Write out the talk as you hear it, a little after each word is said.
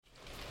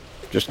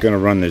Just going to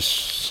run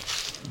this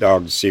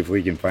dog to see if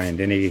we can find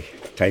any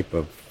type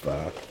of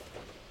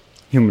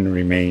human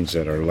remains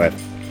that are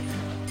left.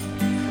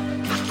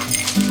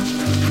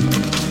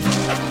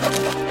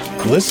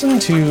 Listen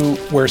to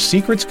Where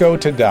Secrets Go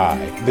to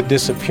Die, The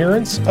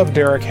Disappearance of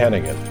Derek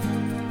Hennigan.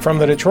 From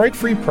the Detroit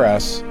Free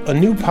Press, a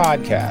new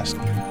podcast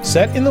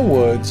set in the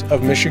woods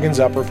of Michigan's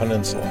Upper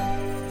Peninsula.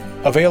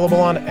 Available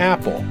on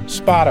Apple,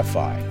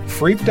 Spotify,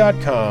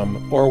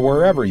 Freep.com, or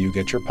wherever you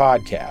get your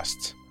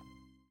podcasts.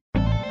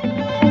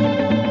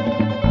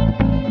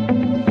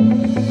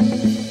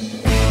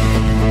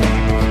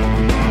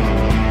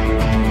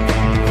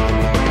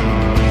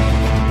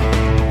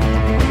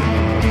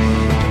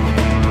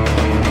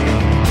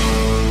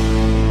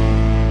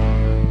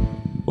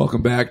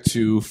 Welcome back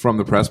to From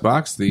the Press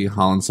Box, the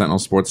Holland Sentinel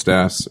Sports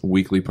Staff's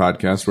weekly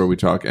podcast where we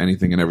talk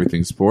anything and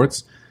everything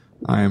sports.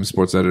 I am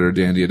sports editor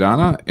Dan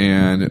Diadana,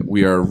 and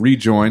we are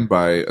rejoined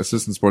by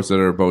assistant sports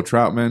editor Bo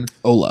Troutman.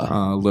 Hola.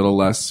 A little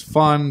less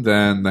fun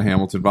than the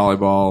Hamilton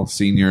volleyball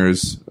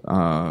seniors.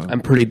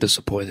 I'm pretty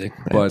disappointing.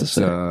 But,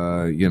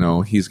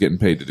 he's getting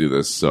paid to do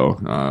this,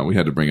 so we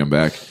had to bring him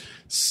back.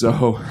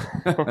 So,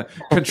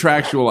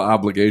 contractual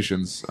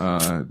obligations.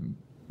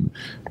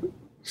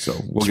 So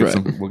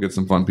we'll get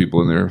some fun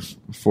people in there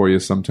for you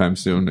sometime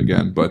soon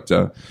again. But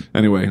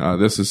anyway,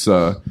 this is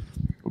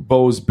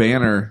Bo's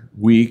banner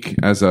week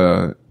as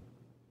a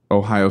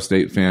Ohio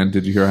State fan.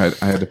 Did you hear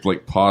I had to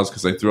pause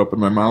because I threw up in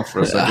my mouth for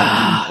a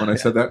second when I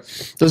said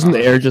that? Doesn't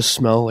the air just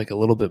smell like a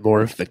little bit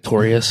more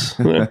victorious?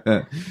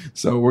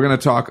 So we're going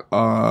to talk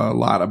a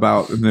lot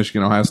about the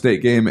Michigan-Ohio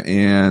State game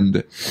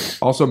and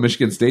also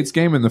Michigan State's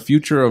game and the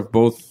future of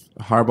both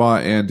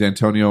Harbaugh and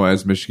D'Antonio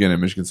as Michigan and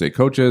Michigan State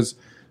coaches.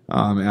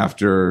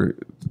 After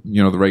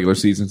the regular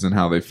seasons and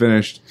how they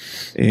finished,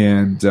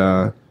 and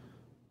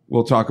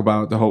we'll talk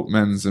about the Hope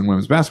men's and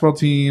women's basketball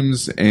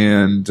teams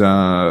and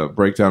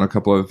break down a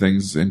couple other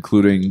things,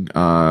 including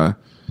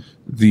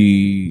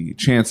the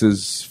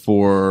chances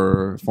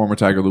for former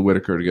Tiger Lou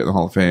Whitaker to get in the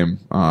Hall of Fame.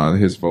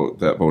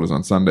 That vote is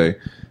on Sunday.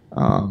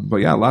 But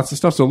yeah, lots of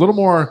stuff. So a little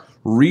more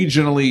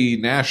regionally,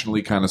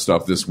 nationally kind of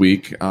stuff this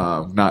week.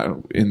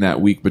 Not in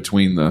that week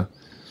between the.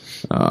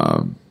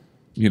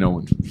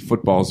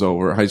 Football's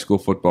over, high school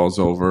football's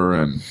over,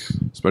 and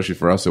especially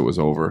for us, it was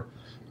over.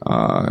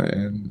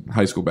 And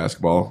high school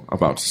basketball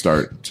about to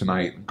start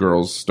tonight.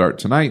 Girls start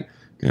tonight,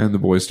 and the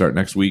boys start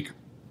next week.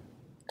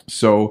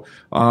 So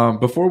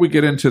before we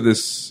get into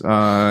this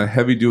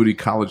heavy-duty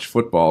college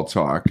football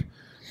talk,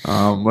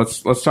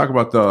 let's talk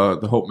about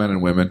the Hope men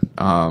and women.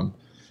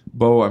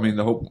 Bo, I mean,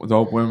 the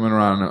Hope women are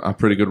on a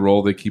pretty good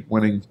roll. They keep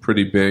winning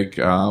pretty big.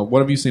 What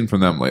have you seen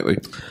from them lately?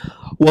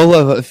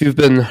 Well, if you've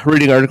been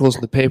reading articles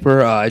in the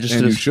paper,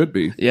 you should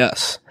be.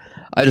 Yes.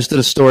 I just did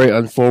a story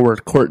on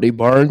forward Courtney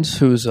Barnes,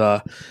 who's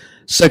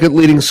second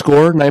leading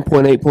scorer,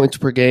 9.8 points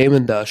per game,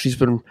 and she's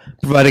been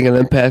providing an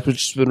impact,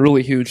 which has been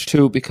really huge,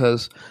 too,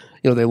 because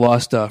they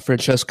lost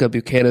Francesca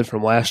Buchanan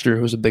from last year,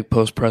 who was a big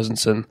post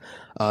presence, and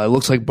it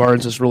looks like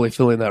Barnes is really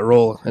filling that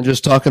role. And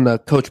just talking to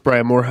Coach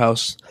Brian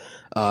Morehouse,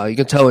 you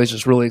can tell he's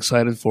just really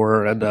excited for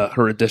her and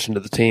her addition to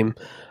the team.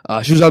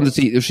 She was on the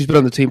team. She's been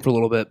on the team for a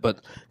little bit, but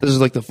this is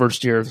like the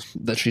first year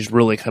that she's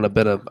really kind of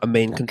been a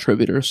main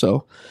contributor.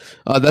 So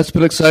that's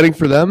been exciting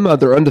for them.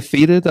 They're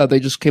undefeated.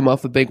 They just came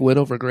off a big win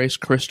over Grace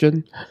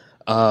Christian,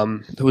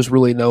 who was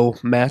really no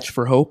match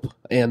for Hope.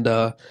 And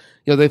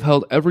they've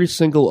held every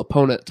single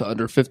opponent to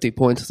under 50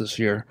 points this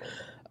year.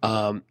 They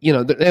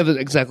haven't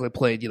exactly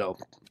played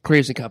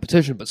crazy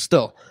competition, but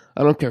still,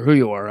 I don't care who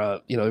you are.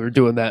 You're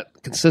doing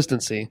that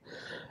consistency.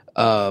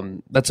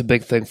 That's a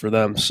big thing for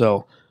them.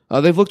 So.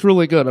 They've looked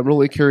really good. I'm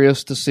really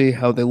curious to see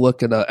how they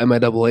look in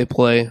MIAA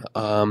play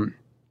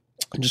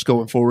just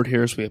going forward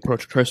here as we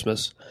approach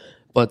Christmas.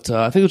 But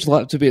I think there's a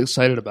lot to be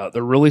excited about.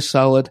 They're really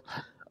solid.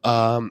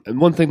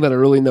 And one thing that I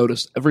really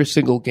noticed every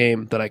single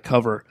game that I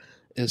cover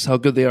is how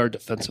good they are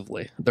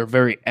defensively. They're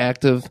very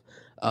active.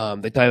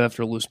 They dive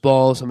after loose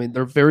balls. I mean,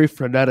 they're very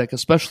frenetic,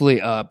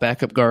 especially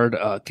backup guard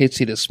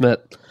Casey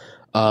DeSmit.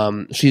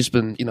 She's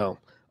been,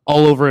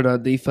 all over it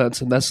on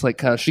defense, and that's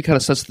like she kind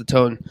of sets the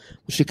tone.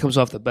 When she comes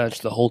off the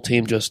bench, the whole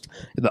team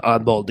the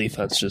on-ball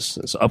defense just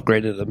is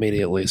upgraded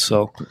immediately.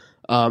 So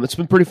it's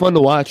been pretty fun to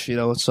watch,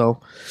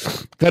 so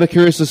kind of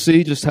curious to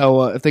see just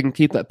how if they can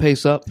keep that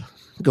pace up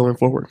going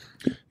forward.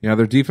 Yeah,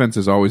 their defense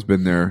has always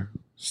been their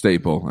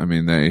staple. I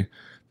mean, they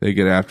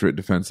get after it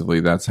defensively.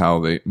 That's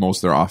how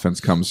most of their offense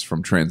comes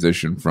from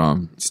transition,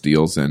 from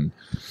steals and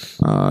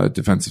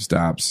defensive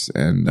stops,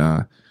 and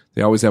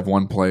they always have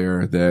one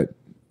player that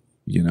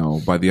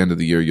by the end of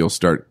the year, you'll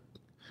start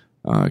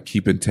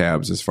keeping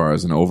tabs as far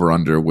as an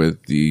over-under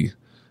with the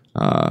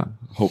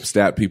Hope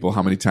stat people,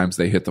 how many times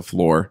they hit the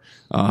floor,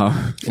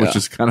 which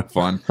is kind of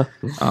fun.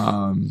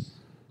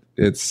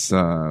 It's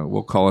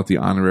we'll call it the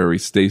honorary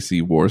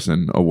Stacy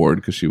Warson Award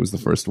because she was the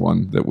first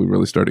one that we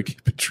really started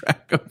keeping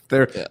track of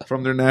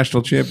from their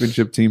national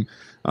championship team.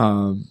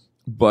 And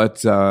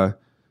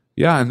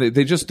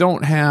they just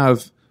don't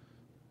have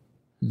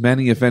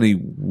many, if any,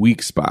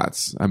 weak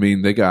spots. I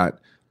mean, they got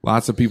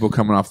lots of people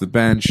coming off the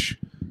bench.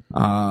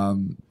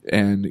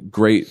 and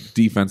great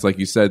defense, like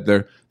you said.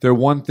 They're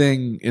one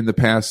thing in the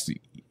past,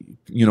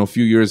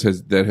 few years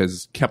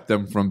has kept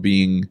them from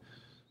being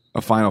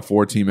a Final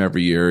Four team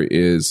every year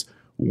is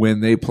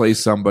when they play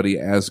somebody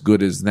as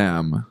good as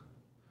them,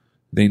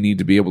 they need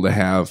to be able to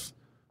have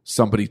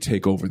somebody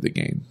take over the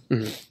game.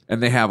 Mm-hmm.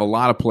 And they have a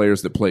lot of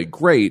players that play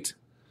great,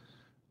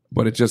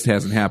 but it just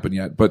hasn't happened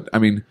yet. But, I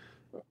mean,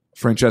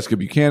 Francesca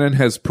Buchanan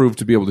has proved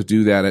to be able to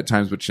do that at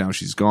times, but now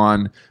she's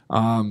gone.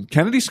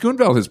 Kennedy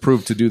Schoonveld has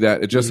proved to do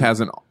that. It just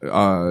hasn't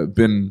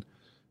been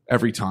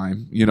every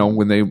time,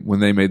 when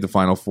they made the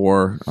Final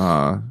Four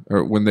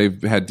or when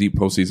they've had deep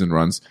postseason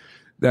runs.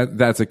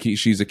 That's a key.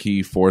 She's a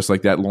key force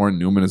like that. Lauren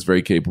Newman is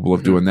very capable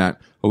of doing that.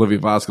 Olivia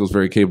Voskal is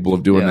very capable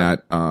of doing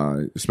that,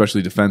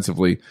 especially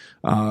defensively.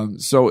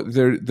 So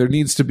there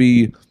needs to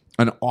be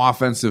an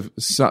offensive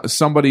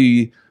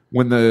somebody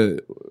when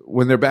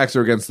their backs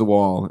are against the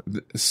wall.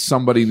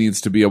 Somebody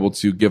needs to be able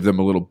to give them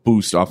a little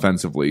boost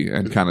offensively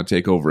and kind of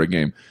take over a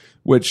game.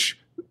 Which,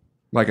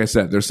 like I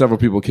said, there's several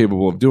people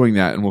capable of doing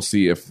that, and we'll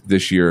see if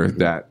this year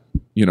that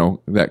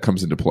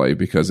comes into play.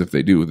 Because if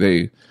they do,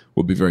 they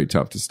will be very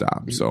tough to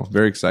stop. So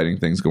very exciting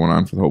things going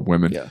on for the Hope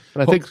women. Yeah,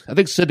 and I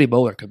think Sydney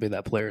Bowler could be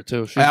that player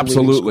too. She's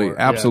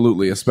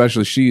absolutely.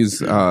 Especially she's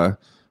kind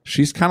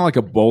of like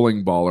a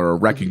bowling ball or a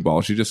wrecking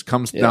ball. She just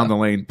comes down the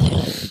lane,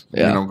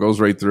 goes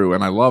right through,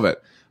 and I love it.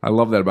 I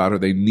love that about her.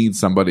 They need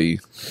somebody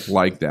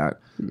like that.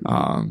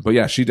 But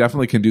yeah, she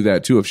definitely can do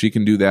that too. If she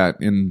can do that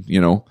in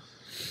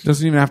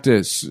doesn't even have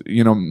to,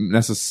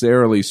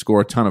 necessarily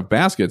score a ton of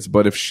baskets,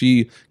 but if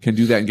she can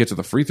do that and get to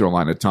the free throw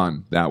line a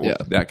ton,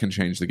 that can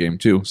change the game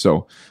too.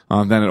 So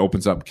then it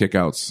opens up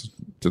kickouts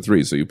to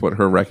three. So you put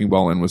her wrecking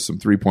ball in with some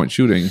 3-point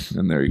shooting,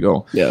 and there you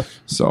go. Yeah.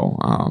 So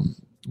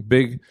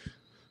pretty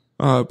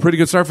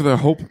good start for the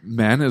Hope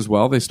men as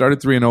well. They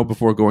started 3-0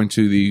 before going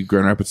to the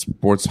Grand Rapids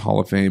Sports Hall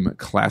of Fame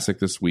Classic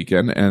this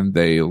weekend, and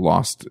they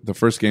lost the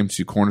first game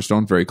to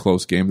Cornerstone, very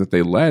close game that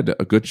they led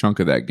a good chunk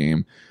of that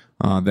game.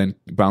 Then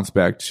bounced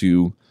back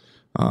to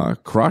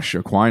crush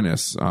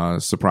Aquinas,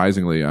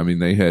 surprisingly. I mean,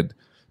 they had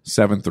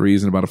 7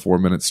 threes in about a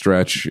 4-minute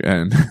stretch,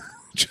 and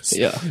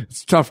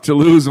it's tough to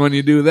lose when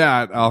you do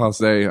that, I'll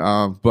say.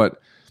 But,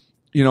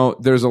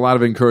 there's a lot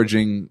of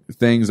encouraging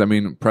things. I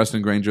mean,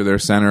 Preston Granger, their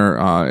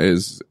center,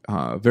 is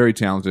very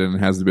talented and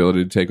has the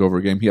ability to take over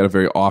a game. He had a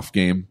very off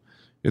game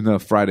in the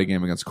Friday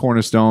game against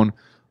Cornerstone,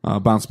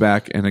 bounced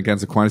back, and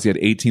against Aquinas, he had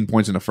 18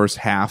 points in the first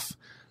half.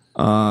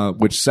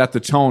 Which set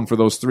the tone for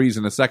those threes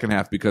in the second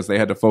half because they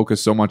had to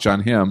focus so much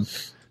on him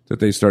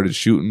that they started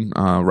shooting.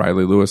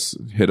 Riley Lewis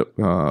hit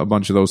a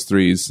bunch of those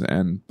threes,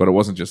 but it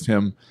wasn't just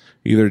him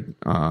either.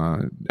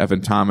 Evan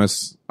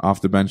Thomas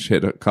off the bench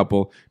hit a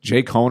couple.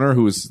 Jake Honer,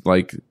 who's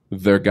like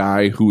their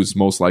guy who's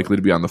most likely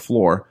to be on the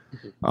floor,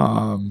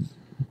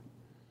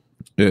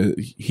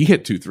 he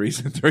hit 2 threes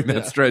during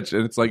that stretch,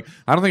 and it's like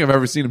I don't think I've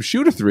ever seen him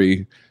shoot a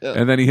 3,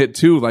 and then he hit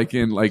 2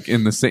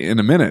 in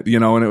a minute,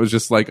 and it was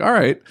just like, all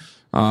right.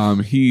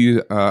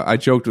 I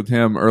joked with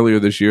him earlier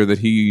this year that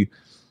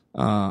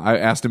I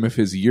asked him if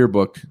his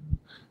yearbook,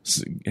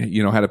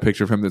 had a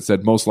picture of him that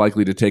said most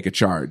likely to take a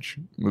charge,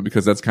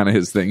 because that's kind of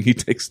his thing. He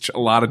takes a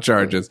lot of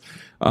charges.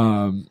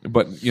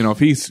 But if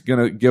he's going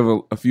to give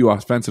a few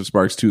offensive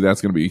sparks too,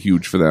 that's going to be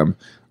huge for them,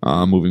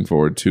 moving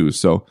forward too.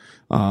 So,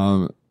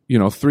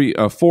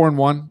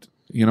 4-1,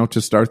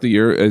 to start the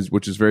year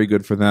which is very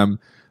good for them.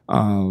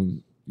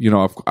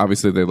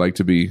 Obviously they'd like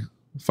to be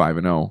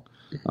 5-0.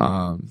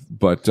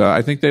 But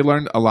I think they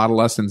learned a lot of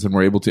lessons and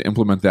were able to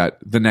implement that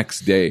the next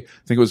day.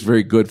 I think it was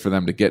very good for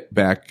them to get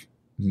back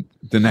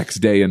the next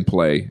day and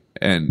play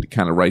and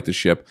kind of right the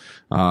ship.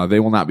 They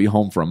will not be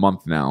home for a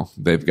month now.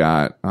 They've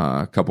got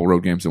a couple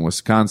road games in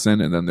Wisconsin,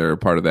 and then they're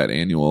part of that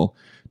annual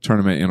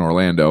tournament in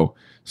Orlando.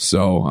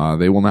 So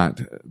they will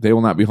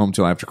not be home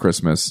till after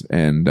Christmas,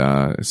 and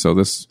so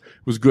this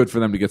was good for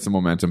them to get some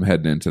momentum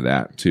heading into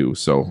that too.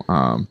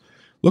 So.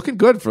 Looking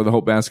good for the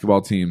Hope basketball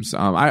teams.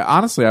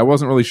 I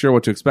wasn't really sure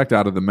what to expect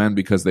out of the men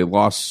because they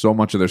lost so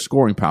much of their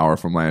scoring power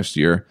from last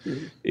year,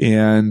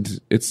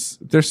 and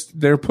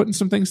they're putting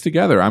some things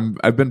together.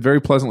 I've been very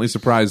pleasantly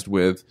surprised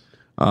with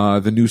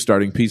the new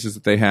starting pieces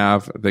that they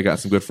have. They got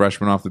some good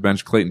freshmen off the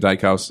bench. Clayton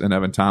Dykehouse and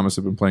Evan Thomas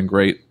have been playing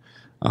great,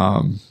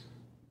 and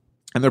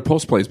their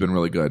post play has been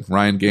really good.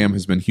 Ryan Gam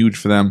has been huge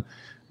for them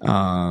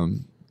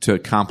to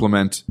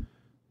complement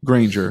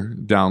Granger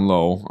down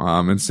low,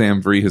 and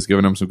Sam Vree has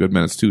given him some good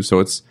minutes too. So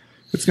it's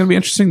going to be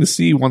interesting to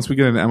see once we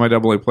get into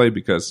MIAA play,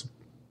 because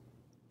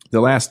the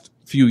last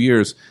few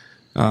years,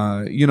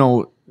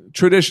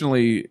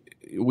 traditionally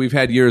we've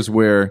had years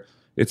where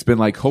it's been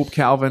like Hope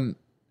Calvin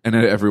and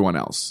everyone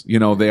else.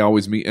 They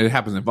always meet. It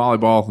happens in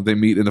volleyball. They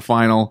meet in the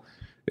final.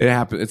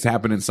 It's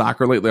happened in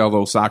soccer lately,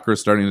 although soccer is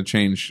starting to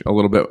change a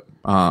little bit.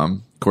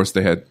 Of course,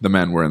 the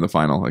men were in the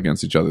final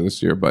against each other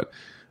this year, but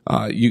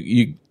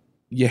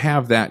you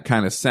have that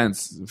kind of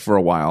sense for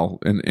a while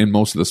in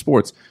most of the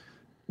sports.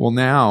 Well,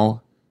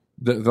 now,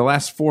 the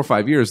last 4 or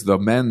 5 years, the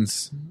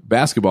men's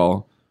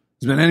basketball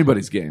it's been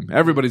anybody's game.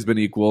 Everybody's been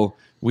equal.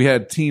 We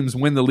had teams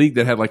win the league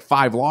that had like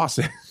 5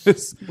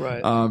 losses,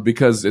 Right.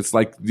 because it's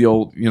like the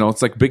old,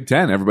 it's like Big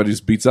Ten. Everybody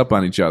just beats up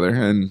on each other,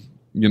 and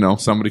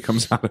somebody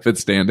comes out of it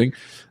standing.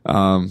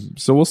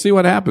 So we'll see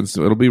what happens.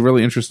 It'll be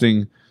really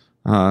interesting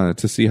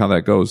to see how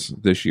that goes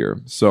this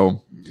year.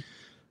 So.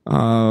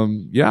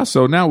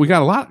 So now we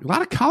got a lot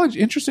of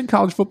interesting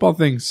college football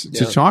things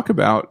to talk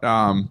about.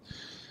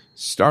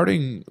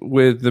 Starting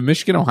with the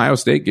Michigan-Ohio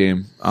State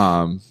game.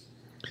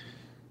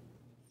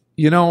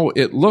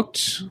 It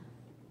looked.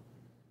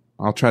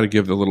 I'll try to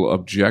give the little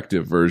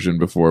objective version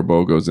before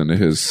Bo goes into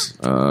his,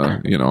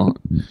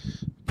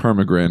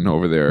 permagrin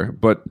over there.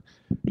 But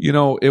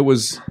it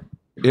was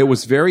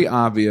very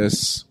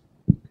obvious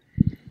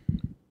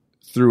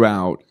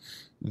throughout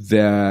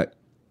that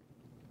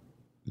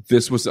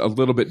this was a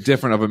little bit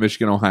different of a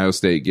Michigan-Ohio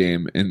State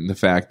game in the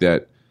fact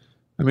that,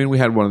 we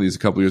had one of these a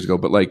couple years ago,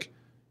 but like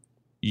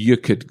you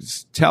could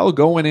tell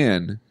going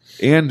in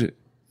and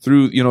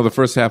through, the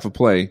first half of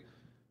play,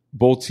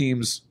 both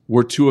teams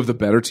were 2 of the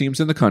better teams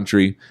in the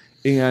country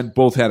and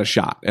both had a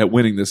shot at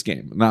winning this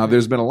game. Now,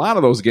 there's been a lot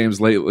of those games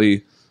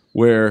lately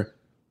where,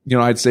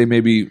 I'd say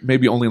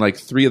maybe only like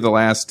 3 of the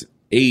last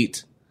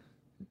 8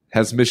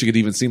 has Michigan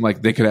even seemed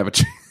like they could have a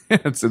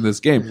chance in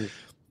this game.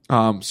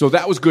 So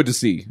that was good to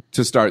see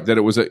to start, that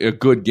it was a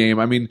good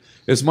game.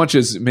 As much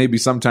as maybe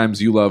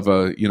sometimes you love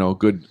a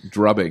good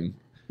drubbing,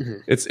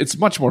 it's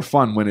much more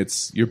fun when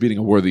you're beating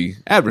a worthy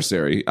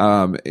adversary.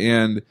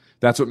 And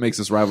that's what makes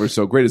this rivalry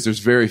so great, is there's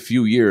very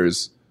few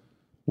years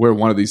where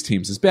one of these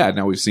teams is bad.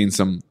 Now we've seen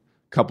some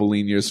couple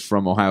lean years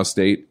from Ohio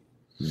State,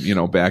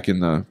 back in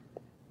the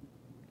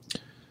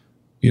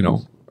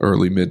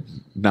early mid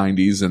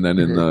 90s and then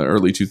in the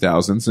early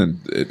 2000s, and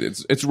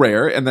it's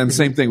rare. And then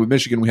same thing with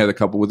Michigan, we had a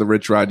couple with the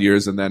Rich Rod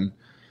years, and then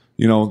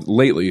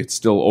lately it's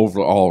still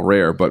overall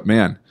rare. But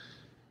man,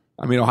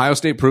 Ohio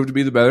State proved to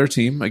be the better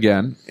team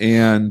again,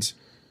 and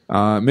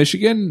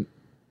Michigan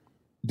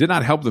did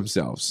not help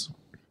themselves.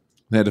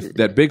 They had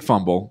that big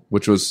fumble,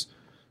 which was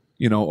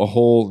a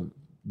whole.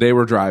 They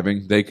were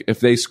driving. If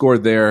they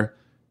scored there,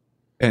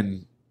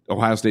 and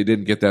Ohio State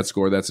didn't get that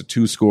score, that's a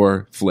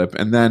 2-score flip.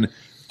 And then,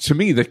 to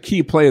me, the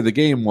key play of the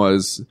game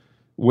was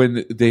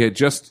when they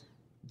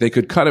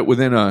could cut it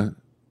within a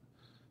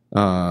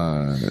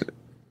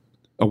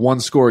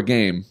 1-score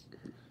game.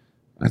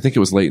 I think it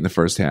was late in the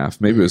first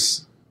half. Maybe it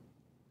was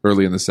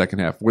early in the second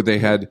half, where they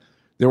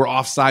were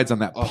offsides on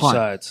that punt.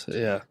 Offsides,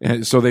 yeah.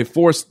 And so they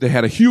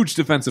had a huge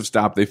defensive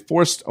stop. They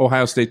forced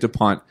Ohio State to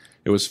punt.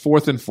 It was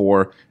 4th and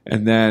 4,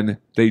 and then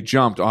they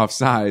jumped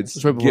offsides. It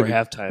was right before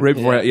halftime. Right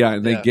before,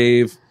 and they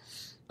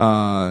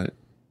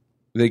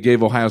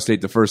gave Ohio State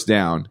the first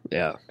down.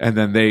 Yeah. And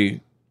then they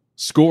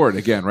scored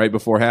again right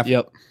before half.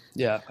 Yep.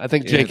 Yeah. I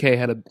think J.K.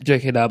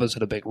 Dobbins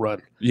had a big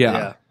run.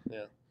 Yeah.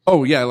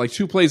 Oh, yeah, like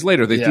 2 plays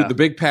later, they threw the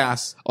big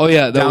pass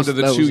down to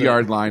the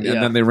 2-yard line, and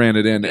then they ran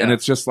it in. Yeah. And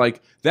it's just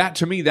like, that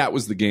to me, that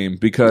was the game,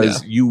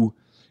 because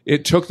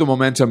it took the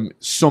momentum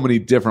so many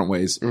different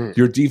ways.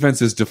 Your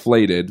defense is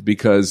deflated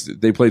because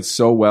they played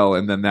so well,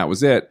 and then that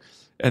was it.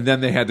 And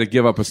then they had to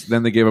give up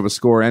a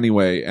score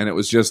anyway, and it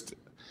was just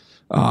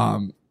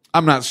I'm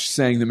not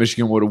saying that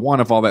Michigan would have won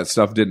if all that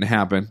stuff didn't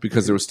happen,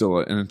 because there was still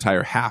an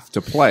entire half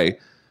to play.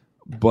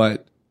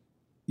 But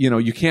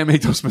you can't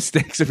make those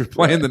mistakes if you're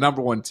playing the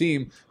number 1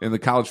 team in the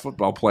college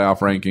football playoff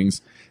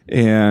rankings.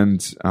 And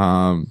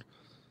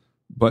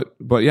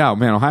but yeah,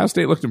 man, Ohio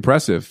State looked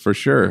impressive for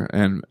sure.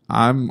 And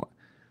I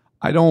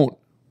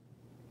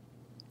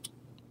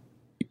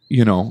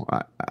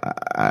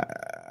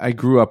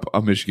grew up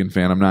a Michigan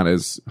fan. I'm not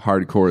as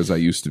hardcore as I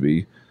used to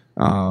be.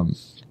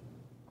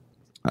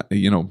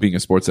 Being a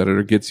sports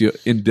editor gets you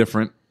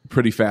indifferent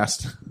pretty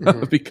fast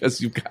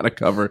because you've got to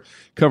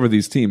cover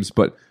these teams.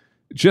 But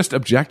just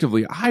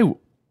objectively,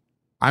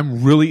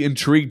 I'm really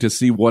intrigued to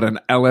see what an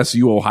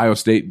LSU Ohio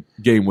State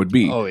game would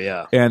be. Oh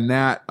yeah, and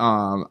that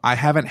I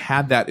haven't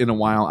had that in a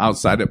while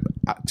outside of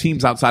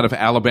teams outside of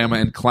Alabama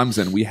and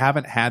Clemson. We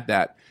haven't had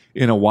that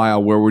in a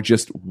while where we're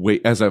just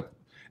as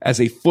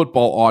a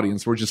football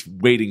audience, we're just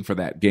waiting for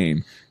that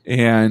game,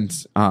 and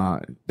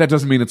that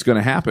doesn't mean it's going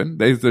to happen.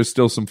 There's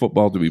still some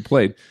football to be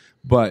played,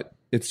 but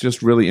it's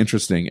just really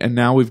interesting. And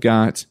now we've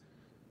got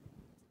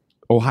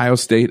Ohio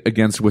State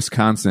against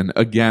Wisconsin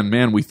again.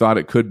 Man, we thought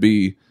it could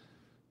be.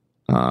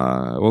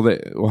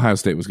 Ohio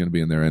State was going to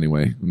be in there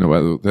anyway,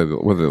 whether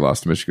they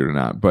lost to Michigan or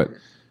not. But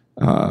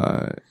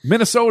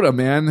Minnesota,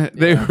 man,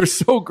 they were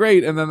so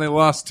great, and then they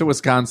lost to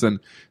Wisconsin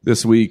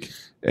this week,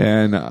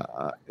 and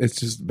it's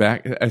just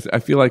back. I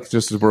feel like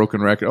just a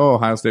broken record. Oh,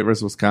 Ohio State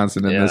versus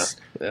Wisconsin, and this.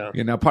 Yeah.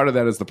 Now, part of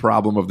that is the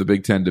problem of the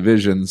Big Ten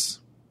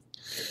divisions,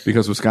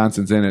 because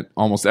Wisconsin's in it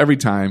almost every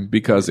time.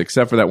 Because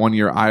except for that 1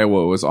 year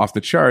Iowa was off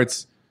the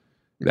charts.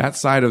 That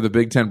side of the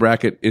Big Ten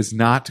bracket is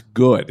not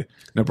good.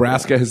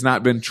 Nebraska has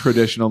not been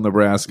traditional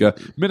Nebraska.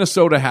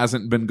 Minnesota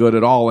hasn't been good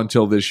at all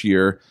until this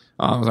year.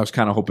 I was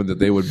kind of hoping that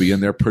they would be in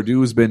there.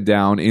 Purdue's been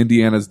down.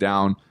 Indiana's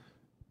down.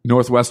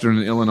 Northwestern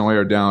and Illinois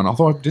are down.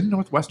 Although, didn't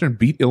Northwestern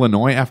beat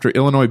Illinois after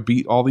Illinois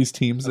beat all these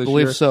teams this year?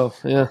 I believe so,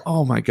 yeah.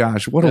 Oh, my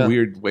gosh. What a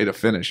weird way to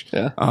finish.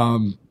 Yeah.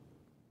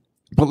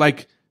 But,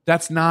 like,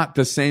 that's not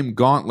the same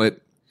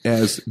gauntlet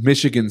as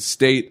Michigan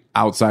State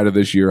outside of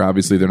this year.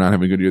 Obviously, they're not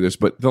having a good year this,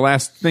 but the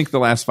last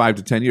 5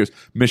 to 10 years,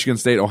 Michigan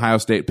State, Ohio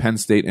State, Penn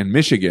State, and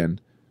Michigan,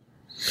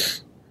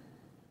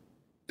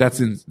 that's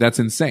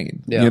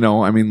insane. Yeah. You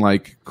know, I mean,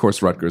 like, of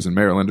course, Rutgers and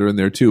Maryland are in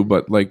there too,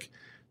 but, like,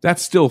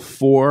 that's still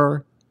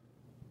 4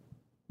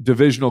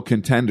 divisional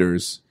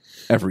contenders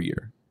every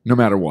year, no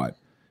matter what.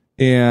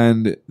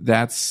 And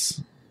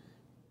that's,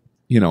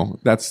 you know,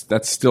 that's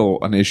still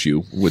an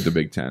issue with the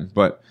Big Ten.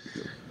 But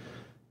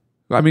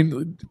I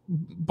mean,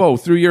 Bo,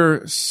 through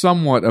your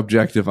somewhat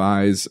objective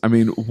eyes, I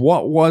mean,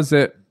 what was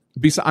it?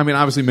 I mean,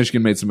 obviously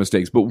Michigan made some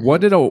mistakes, but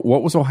what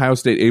was Ohio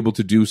State able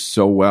to do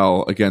so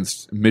well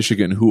against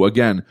Michigan, who,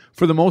 again,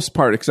 for the most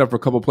part, except for a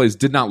couple of plays,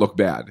 did not look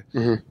bad?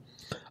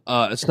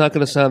 Mm-hmm. It's not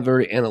going to sound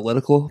very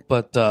analytical,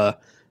 but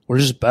we're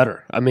just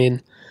better. I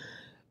mean,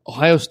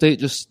 Ohio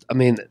State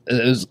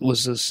it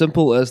was as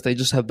simple as they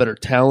just have better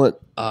talent,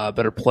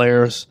 better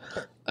players.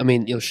 I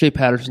mean, you know, Shea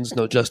Patterson's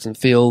no Justin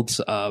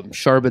Fields,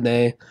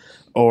 Charbonnet,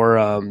 or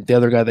the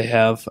other guy they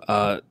have,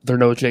 they're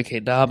no J.K.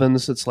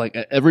 Dobbins. It's like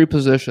at every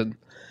position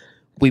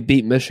we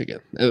beat Michigan.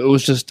 It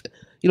was just,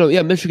 you know,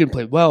 yeah, Michigan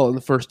played well in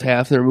the first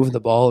half. They were moving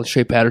the ball, and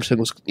Shea Patterson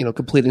was, you know,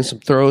 completing some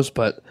throws.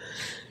 But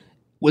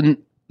when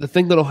the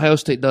thing that Ohio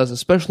State does,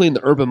 especially in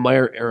the Urban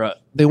Meyer era,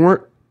 they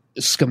weren't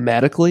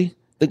schematically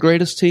the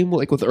greatest team,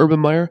 like with Urban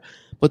Meyer,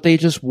 but they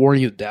just wore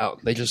you down.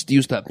 They just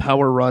used that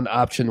power run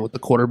option with the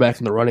quarterback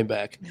and the running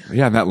back.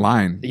 Yeah, that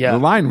line. Yeah. The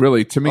line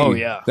really, to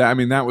me,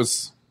 that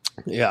was...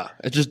 Yeah,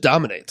 it just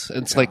dominates.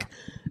 It's like,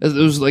 it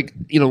was like,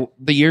 you know,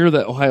 the year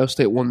that Ohio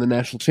State won the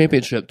national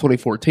championship,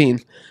 2014,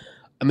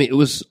 I mean, it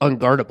was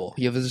unguardable.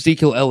 You have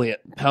Ezekiel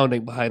Elliott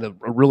pounding behind a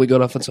really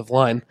good offensive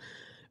line.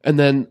 And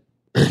then,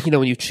 you know,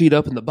 when you cheat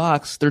up in the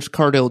box, there's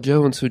Cardale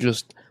Jones, who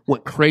just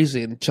went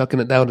crazy and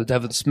chucking it down to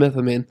Devin Smith.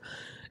 I mean,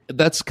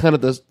 that's kind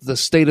of the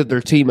state of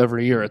their team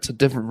every year. It's a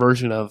different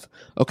version of,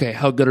 okay,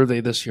 how good are they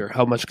this year?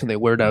 How much can they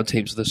wear down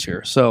teams this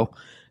year? So,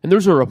 and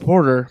there's a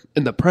reporter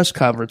in the press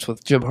conference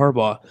with Jim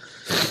Harbaugh,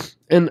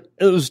 and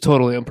it was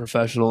totally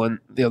unprofessional, and,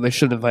 you know, they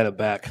shouldn't invite him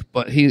back.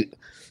 But he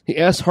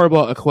asked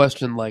Harbaugh a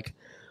question like,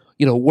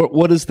 you know,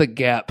 what is the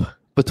gap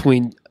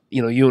between,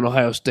 you know, you and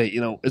Ohio State? You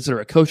know, is there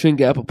a coaching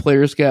gap, a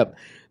players gap?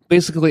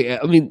 Basically,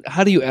 I mean,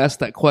 how do you ask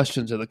that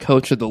question to the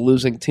coach of the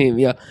losing team?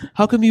 Yeah,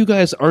 how come you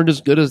guys aren't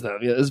as good as them?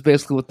 Yeah, is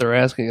basically what they're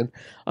asking. And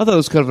I thought it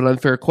was kind of an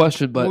unfair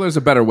question, but there's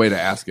a better way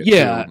to ask it.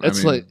 Yeah,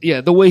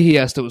 too. The way he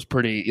asked it was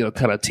pretty, you know,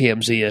 kind of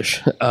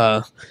TMZ-ish. You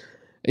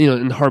know,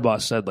 and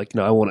Harbaugh said, like, you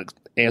know, I want to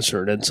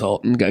answer an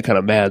insult, and got kind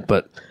of mad,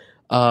 but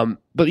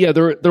yeah,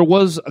 there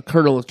was a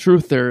kernel of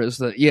truth there. Is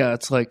that, yeah,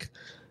 it's like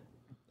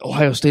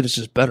Ohio State is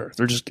just better.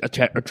 They're just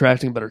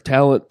attracting better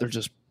talent. They're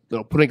just, you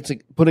know,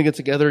 putting it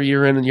together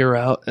year in and year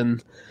out,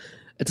 and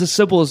it's as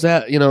simple as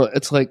that. You know,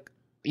 it's like,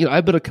 you know,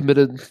 I've been a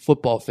committed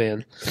football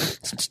fan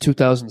since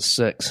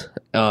 2006.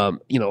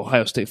 You know,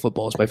 Ohio State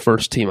football is my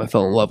first team I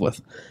fell in love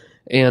with,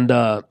 and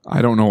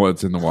I don't know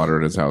what's in the water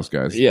at his house,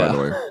 guys. Yeah. By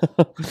the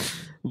way,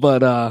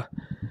 but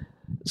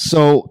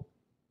so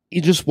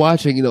you just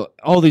watching, you know,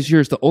 all these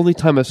years, the only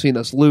time I've seen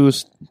us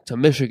lose to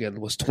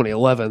Michigan was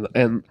 2011,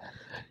 and,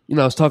 you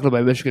know, I was talking to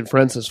my Michigan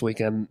friends this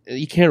weekend.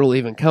 You can't really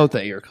even count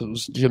that year because it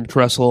was Jim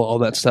Tressel, all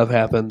that stuff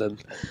happened.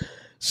 And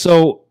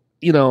so,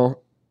 you know,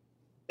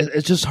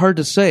 it's just hard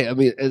to say. I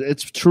mean,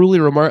 it's truly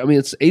remarkable. I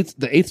mean, it's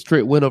the eighth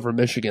straight win over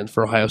Michigan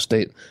for Ohio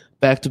State,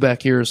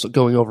 back-to-back years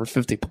going over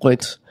 50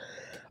 points.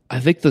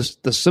 I think the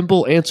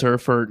simple answer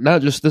for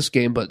not just this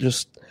game, but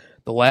just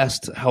the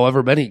last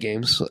however many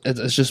games,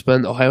 it's just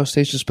been Ohio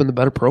State's just been the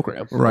better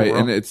program. Right,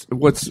 overall. And it's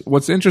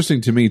what's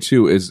interesting to me,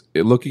 too, is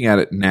looking at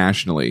it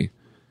nationally.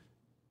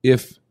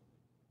 If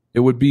it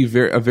would be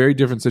a very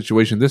different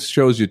situation. This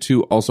shows you,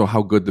 too, also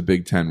how good the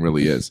Big Ten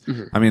really is.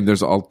 Mm-hmm. I mean,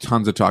 there's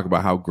tons of talk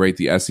about how great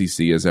the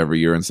SEC is every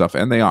year and stuff,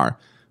 and they are.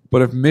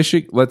 But if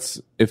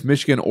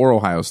Michigan or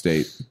Ohio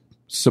State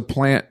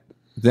supplant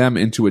them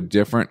into a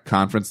different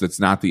conference that's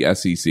not the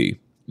SEC,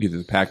 either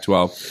the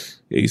Pac-12,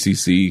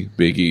 ACC,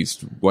 Big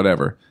East,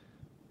 whatever,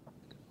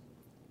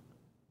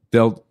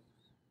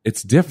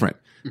 it's different.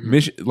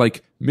 Mm-hmm.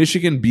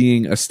 Michigan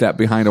being a step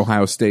behind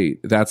Ohio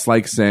State, that's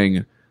like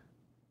saying,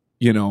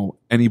 you know,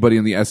 anybody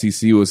in the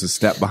SEC was a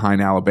step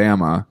behind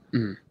Alabama,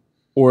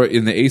 or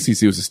in the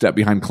ACC was a step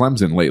behind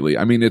Clemson lately.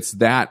 I mean,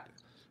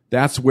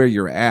 that's where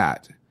you're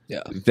at.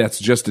 Yeah. That's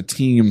just a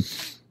team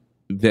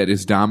that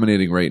is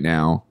dominating right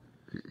now.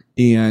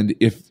 And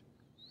if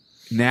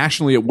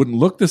nationally it wouldn't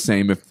look the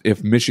same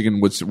if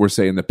Michigan were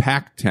say in the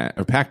Pac-10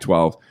 or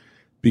Pac-12,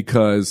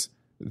 because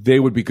they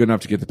would be good enough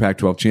to get the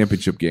Pac-12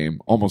 championship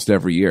game almost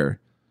every year,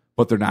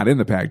 but they're not in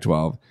the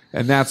Pac-12.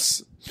 And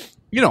that's,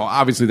 you know,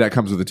 obviously that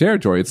comes with the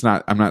territory.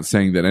 I'm not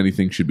saying that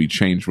anything should be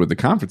changed with the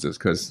conferences,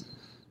 because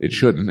it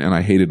shouldn't, and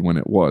I hated when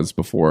it was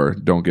before.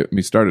 Don't get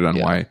me started on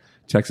why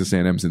Texas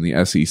A&M's in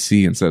the SEC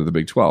instead of the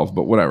Big 12,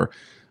 but whatever.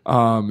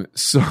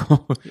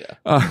 So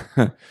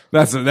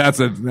that's a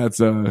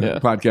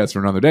podcast for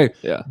another day.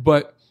 Yeah.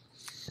 But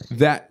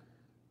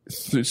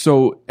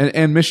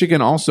and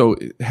Michigan also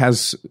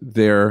has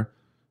their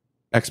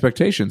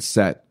expectations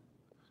set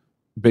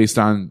based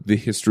on the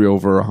history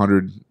over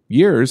 100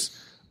 years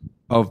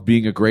of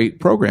being a great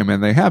program,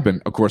 and they have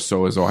been. Of course,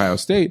 so is Ohio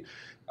State.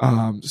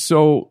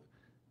 So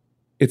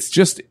it's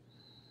just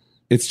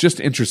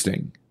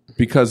interesting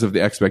because of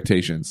the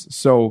expectations.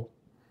 So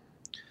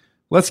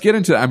let's get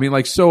into that. I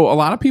mean, so a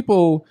lot of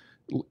people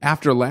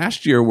after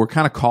last year were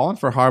kind of calling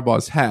for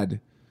Harbaugh's head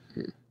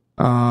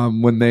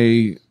when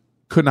they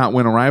could not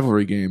win a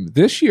rivalry game.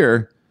 This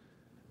year,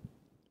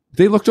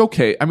 they looked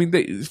okay. I mean,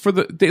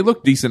 they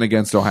looked decent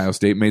against Ohio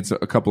State, made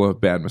a couple of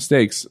bad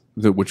mistakes,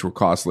 which were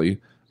costly,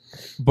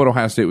 but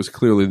Ohio State was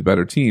clearly the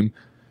better team.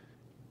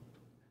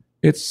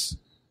 It's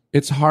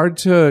hard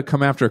to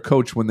come after a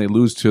coach when they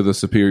lose to the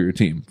superior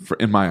team,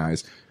 in my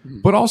eyes.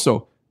 But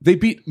also, they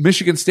beat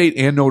Michigan State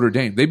and Notre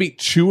Dame. They beat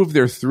 2 of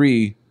their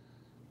 3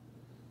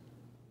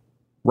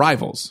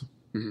 rivals.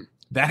 Mm-hmm.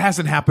 That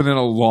hasn't happened in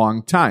a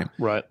long time.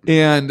 Right.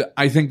 And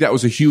I think that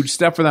was a huge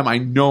step for them. I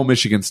know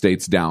Michigan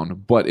State's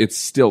down, but it's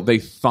still, they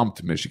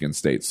thumped Michigan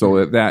State. So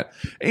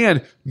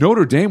and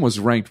Notre Dame was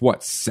ranked,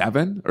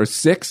 7 or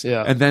 6?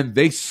 Yeah. And then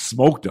they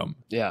smoked them.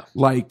 Yeah.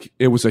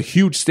 It was a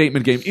huge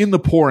statement game in the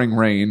pouring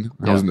rain.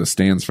 I was in the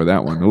stands for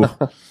that one. Ooh,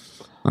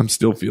 I'm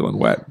still feeling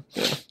wet.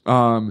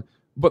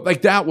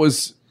 But that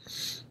was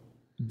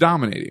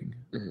dominating.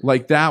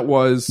 Mm-hmm. That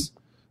was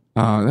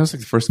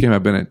the first game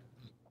I've been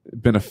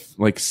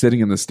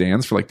sitting in the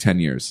stands for 10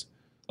 years.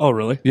 Oh,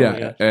 really?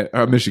 Yeah, at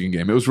a Michigan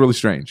game. It was really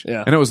strange.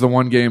 Yeah. And it was the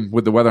one game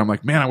with the weather. I'm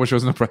like, man, I wish I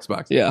was in the press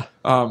box. Yeah.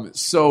 But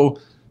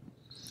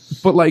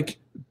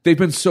they've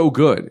been so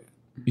good.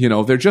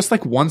 They're just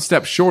one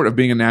step short of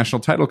being a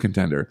national title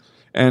contender.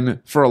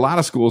 And for a lot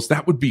of schools,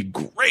 that would be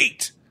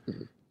great.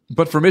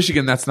 But for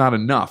Michigan, that's not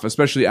enough,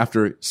 especially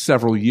after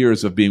several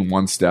years of being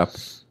one step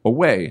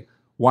away.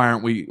 Why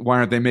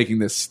aren't they making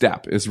this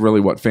step is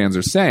really what fans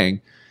are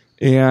saying.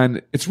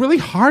 And it's really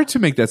hard to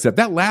make that step.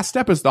 That last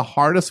step is the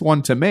hardest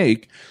one to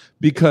make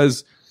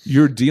because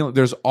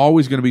there's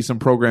always going to be some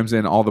programs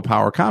in all the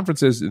power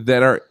conferences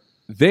that are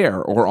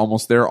there or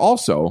almost there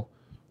also.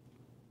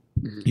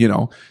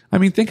 Michigan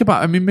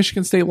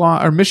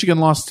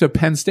lost to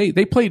Penn State.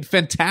 They played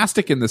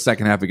fantastic in the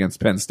second half against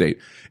Penn State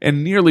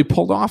and nearly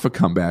pulled off a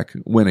comeback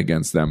win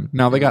against them.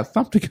 Now they got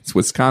thumped against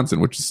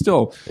Wisconsin, which is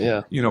still,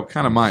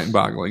 kind of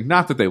mind-boggling.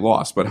 Not that they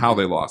lost, but how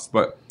they lost.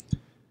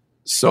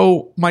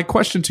 So my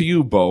question to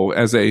you, Bo,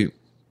 as a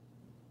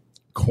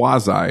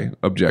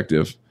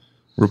quasi-objective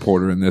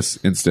reporter in this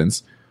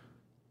instance,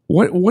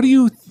 what do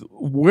you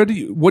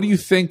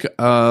think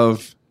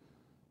of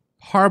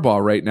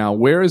Harbaugh right now?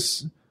 Where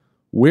is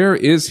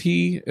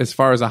he as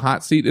far as a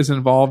hot seat is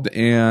involved,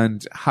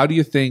 and how do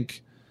you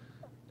think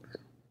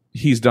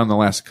he's done the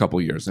last couple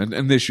of years,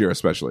 and this year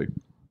especially?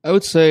 I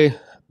would say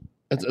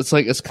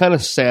it's kind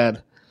of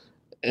sad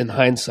in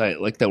hindsight,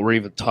 that we're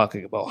even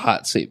talking about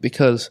hot seat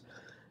because.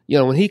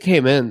 When he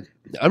came in,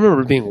 I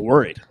remember being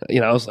worried.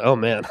 I was like, "Oh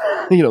man,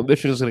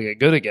 Michigan's going to get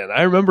good again."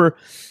 I remember,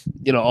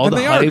 all and the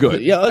they hype. are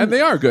good. Yeah, and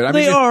they are good.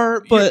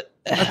 But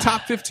a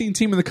top 15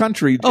 team in the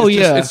country.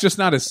 It's just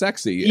not as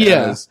sexy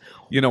as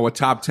a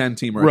top 10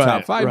 team or a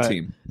top 5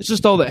 team. It's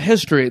just all that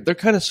history. They're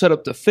kind of set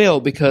up to fail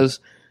because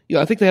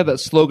I think they had that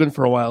slogan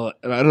for a while,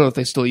 and I don't know if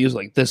they still use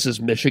 "This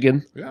is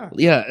Michigan."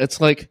 Yeah. It's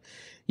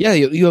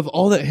you have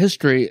all that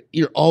history.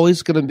 You're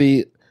always going to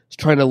be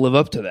trying to live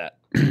up to that.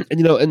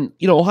 And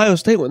Ohio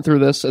State went through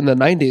this in the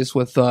 90s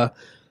with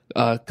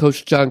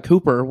Coach John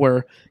Cooper,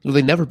 where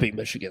they never beat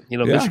Michigan.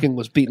 Michigan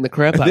was beating the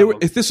crap out of them.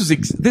 This is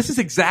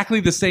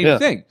exactly the same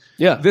thing.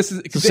 Yeah, this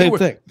is the same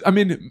thing. I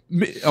mean,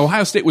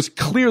 Ohio State was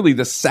clearly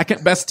the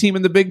second best team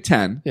in the Big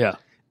Ten. Yeah,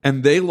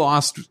 and they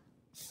lost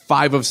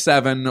 5 of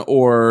 7,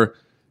 or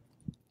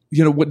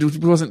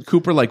wasn't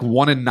Cooper 1-9 or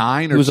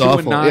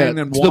 2-9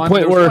 and to 1? The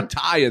point where one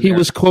tie in he there.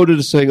 was quoted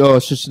as saying, "Oh,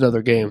 it's just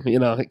another game,"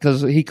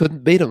 because he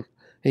couldn't beat him.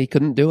 He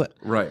couldn't do it.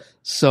 Right.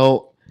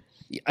 So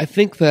I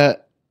think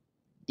that,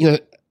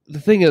 the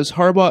thing is,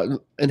 Harbaugh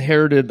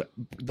inherited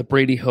the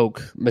Brady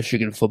Hoke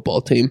Michigan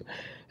football team.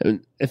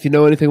 And if you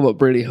know anything about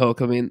Brady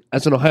Hoke,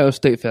 as an Ohio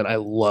State fan, I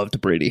loved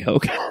Brady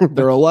Hoke.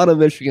 There are a lot of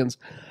Michigan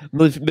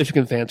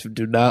fans who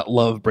do not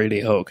love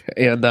Brady Hoke.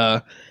 And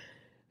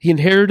he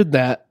inherited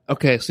that.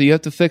 Okay, so you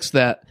have to fix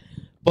that.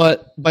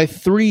 But by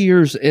 3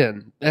 years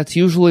in, that's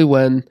usually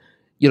when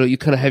you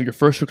kind of have your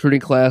first recruiting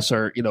class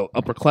or,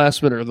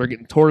 upperclassmen, or they're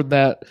getting toward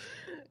that,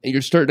 and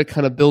you're starting to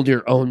kind of build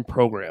your own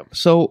program.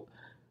 So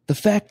the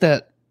fact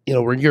that,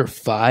 we're in year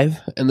 5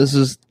 and this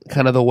is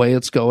kind of the way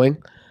it's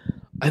going,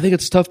 I think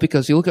it's tough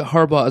because you look at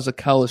Harbaugh as a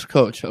college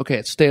coach. Okay,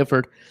 at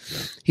Stanford,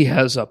 he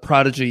has a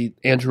prodigy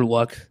Andrew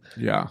Luck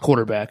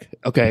quarterback.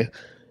 Okay,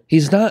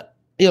 he's not,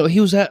 he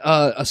was at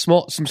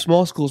some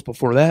small schools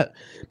before that,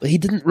 but he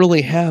didn't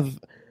really have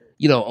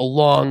a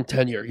long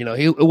tenure.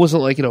 It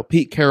wasn't like,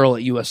 Pete Carroll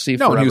at USC.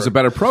 No, forever. He was a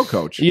better pro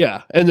coach.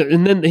 Yeah. And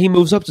then he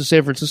moves up to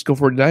San Francisco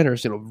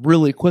 49ers,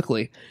 really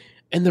quickly.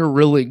 and they're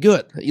really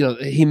good.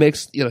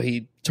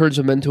 He turns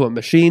them into a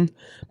machine,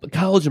 but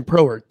college and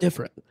pro are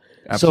different.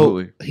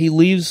 Absolutely. So he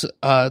leaves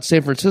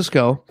San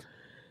Francisco,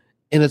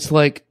 and it's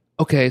like,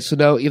 okay, so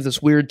now you have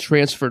this weird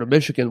transfer to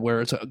Michigan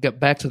where it's get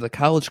back to the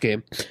college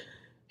game.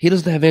 He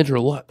doesn't have Andrew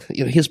Luck.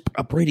 He has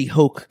a Brady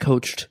Hoke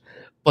coached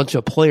bunch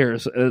of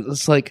players.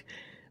 It's like,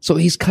 so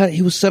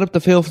he was set up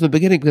to fail from the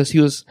beginning because he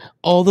was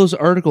all those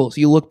articles.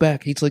 You look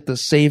back, he's like the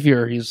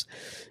savior. He's,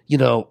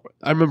 I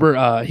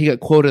remember he got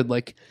quoted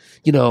like,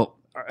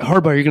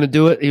 Harbaugh, you're going to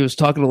do it. He was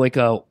talking to like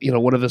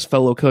one of his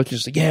fellow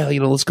coaches. Like, yeah,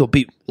 let's go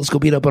beat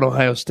up on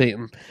Ohio State,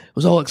 and it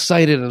was all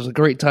excited. It was a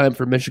great time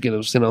for Michigan. It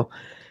was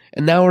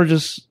and now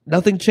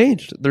nothing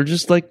changed. They're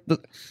just like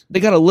they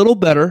got a little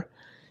better,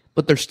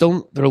 but they're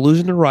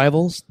losing their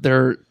rivals.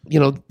 They're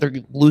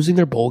losing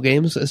their bowl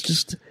games. It's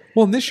just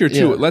and this year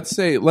too. Yeah. Let's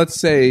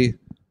say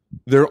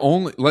their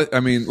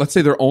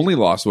only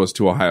loss was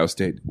to Ohio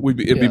State.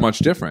 It'd be much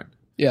different.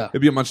 Yeah,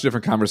 it'd be a much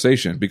different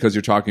conversation because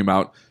you're talking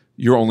about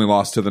your only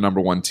loss to the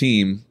number one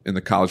team in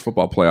the college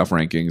football playoff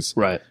rankings.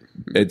 Right.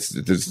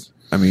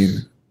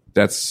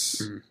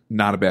 That's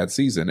not a bad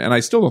season, and I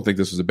still don't think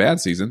this was a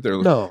bad season.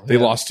 They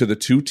lost to the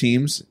two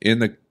teams in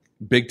the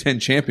Big Ten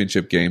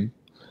championship game,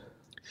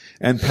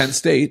 and Penn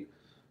State,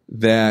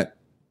 that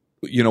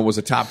was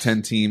a top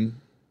 10 team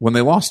when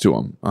they lost to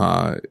them.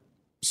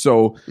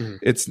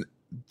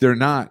 They're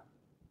not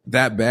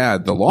that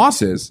bad. The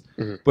losses,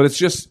 but it's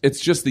just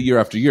the year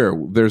after year.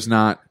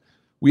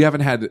 We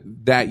haven't had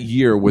that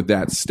year with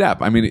that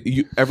step. I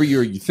mean, every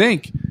year you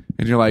think,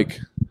 and you're like,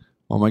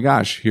 oh my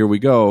gosh, here we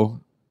go.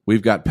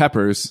 We've got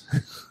Peppers.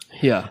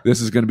 Yeah. This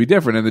is going to be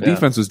different. And the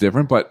defense was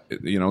different, but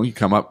you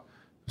come up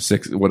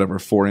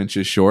 4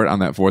 inches short on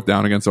that fourth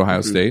down against Ohio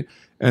State.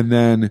 And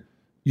then,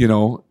 they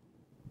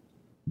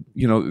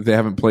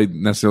haven't played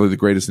necessarily the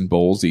greatest in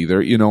bowls either,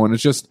 and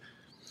it's just,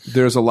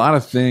 there's a lot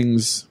of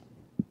things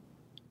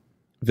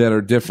that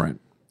are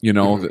different,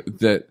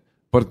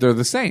 but they're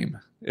the same.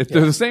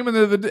 They're the same and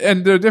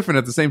they're different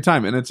at the same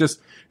time. And it's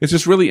just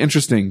really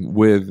interesting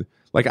with,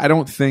 like, I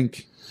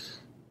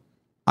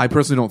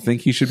personally don't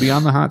think he should be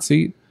on the hot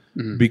seat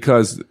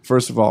because,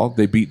 first of all,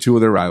 they beat two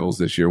of their rivals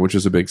this year, which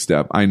is a big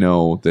step. I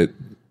know that,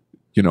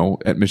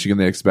 at Michigan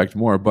they expect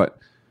more, but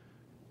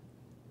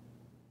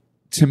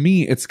to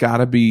me, it's got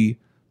to be,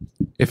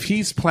 if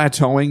he's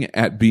plateauing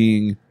at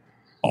being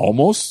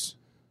almost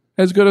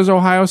as good as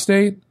Ohio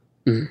State,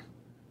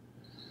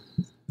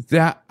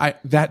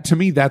 that to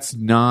me, that's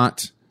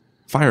not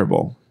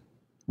fireable.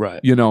 Right.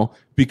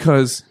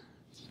 Because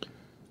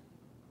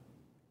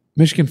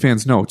Michigan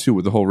fans know, too,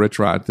 with the whole Rich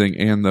Rod thing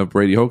and the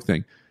Brady Hoke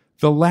thing,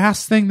 the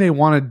last thing they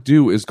want to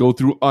do is go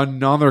through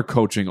another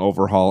coaching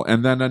overhaul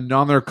and then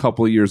another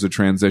couple of years of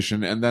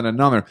transition and then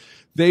another.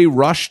 They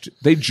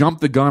jumped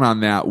the gun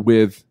on that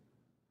with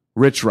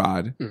Rich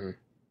Rod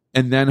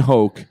and then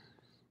Hoke.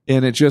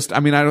 And it just,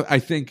 I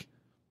think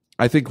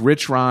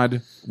Rich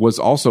Rod was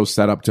also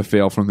set up to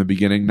fail from the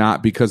beginning,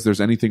 not because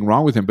there's anything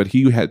wrong with him, but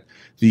he had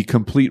the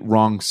complete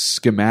wrong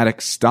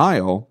schematic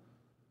style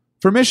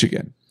for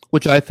Michigan.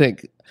 Which I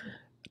think...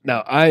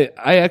 Now, I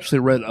actually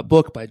read a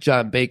book by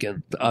John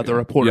Bacon, the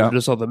reporter who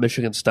does all the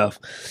Michigan stuff,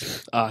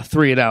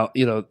 3 and Out.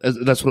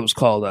 That's what it was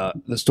called,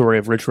 the story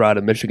of Rich Rod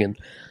in Michigan.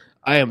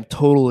 I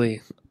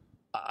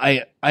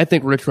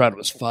think Rich Rod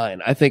was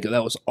fine. I think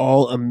that was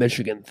all a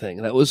Michigan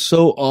thing. That was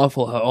so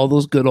awful how all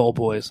those good old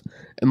boys,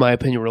 in my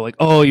opinion, were like,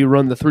 oh, you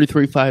run the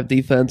 3-3-5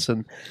 defense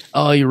and,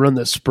 oh, you run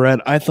the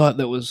spread. I thought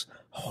that was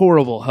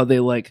horrible how they,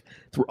 were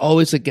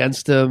always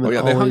against him. Oh,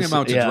 yeah, they hung him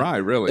out to dry,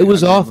 really. It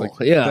was awful,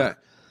 yeah.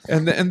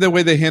 And the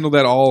way they handled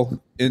that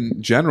all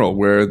in general,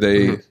 where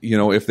they,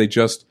 if they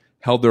just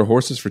held their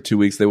horses for 2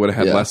 weeks, they would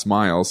have had less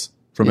miles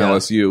from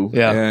LSU.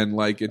 Yeah. And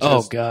it just,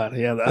 oh God,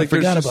 yeah, I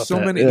forgot about so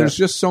that. Many, There's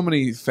just so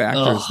many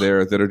factors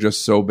there that are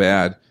just so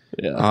bad.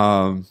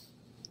 Yeah.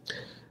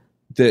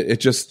 That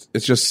it's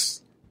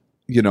just,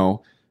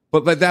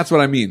 but that's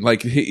what I mean.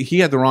 Like he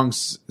had the wrong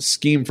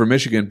scheme for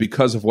Michigan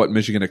because of what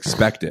Michigan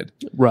expected.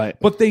 Right.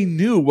 But they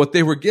knew what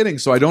they were getting,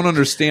 so I don't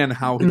understand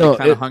how he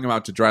kind of hung him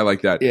out to dry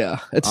like that. Yeah,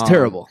 it's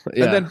terrible.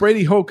 Yeah. And then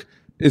Brady Hoke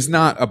is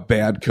not a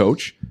bad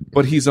coach,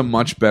 but he's a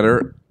much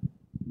better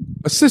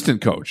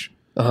assistant coach.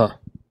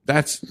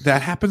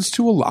 That happens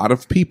to a lot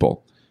of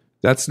people.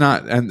 That's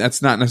not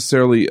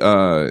necessarily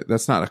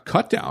that's not a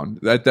cut down.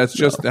 That's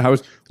just how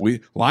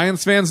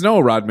Lions fans know,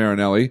 Rod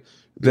Marinelli,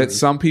 that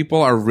some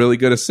people are really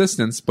good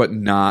assistants but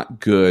not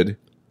good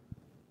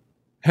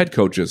head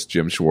coaches.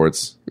 Jim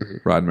Schwartz,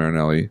 Rod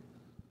Marinelli,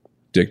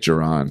 Dick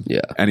Duran,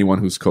 anyone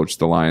who's coached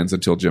the Lions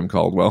until Jim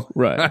Caldwell.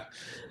 Right.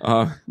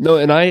 No,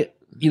 and I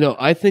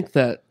think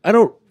that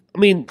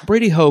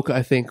Brady Hoke,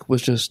 I think,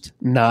 was just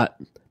not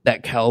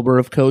that caliber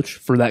of coach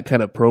for that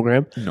kind of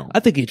program. No.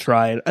 I think he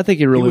tried. I think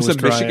he really was a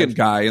trying. Michigan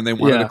guy, and they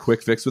wanted a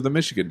quick fix with a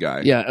Michigan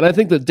guy. Yeah, and I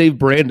think that Dave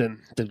Brandon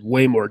did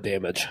way more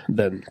damage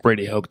than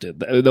Brady Hoke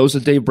did. That was a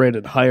Dave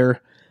Brandon hire.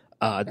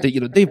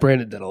 Dave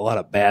Brandon did a lot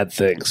of bad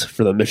things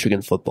for the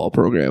Michigan football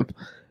program.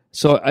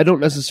 So I don't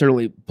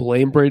necessarily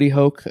blame Brady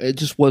Hoke. It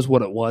just was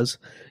what it was.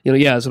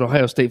 As an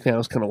Ohio State fan, I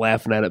was kind of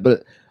laughing at it.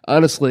 But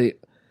honestly,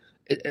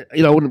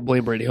 I wouldn't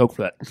blame Brady Hoke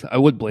for that. I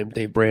would blame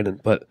Dave Brandon,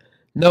 but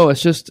no,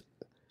 it's just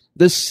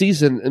this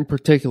season in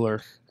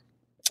particular.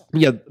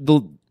 Yeah,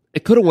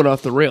 it could have went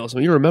off the rails. I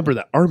mean, you remember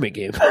that Army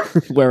game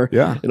where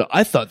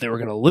I thought they were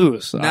going to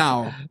lose.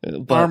 Now,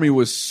 Army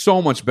was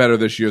so much better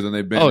this year than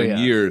they've been in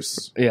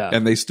years. Yeah,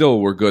 and they still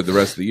were good the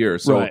rest of the year.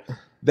 So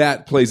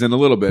that plays in a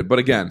little bit, but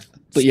again,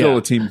 still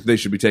a team they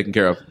should be taken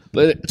care of.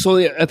 But so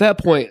at that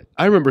point,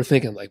 I remember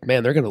thinking like,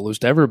 man, they're going to lose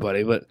to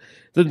everybody. But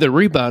then they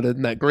rebounded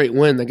in that great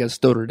win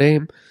against Notre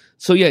Dame.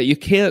 So yeah, you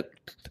can't.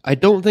 I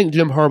don't think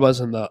Jim Harbaugh's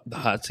in the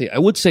hot seat. I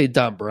would say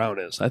Don Brown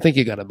is. I think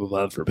you got to move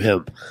on from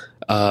him.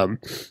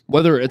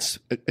 Whether it's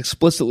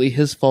explicitly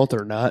his fault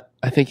or not,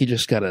 I think you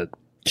just got to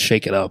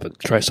shake it up and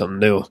try something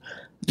new.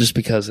 Just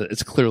because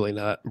it's clearly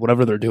not,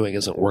 whatever they're doing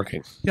isn't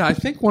working. Yeah, I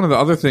think one of the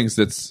other things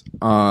that's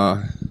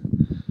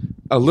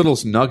a little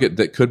nugget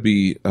that could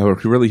be a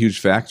really huge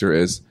factor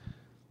is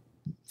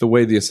the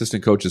way the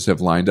assistant coaches have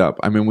lined up.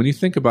 I mean, when you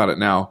think about it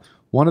now,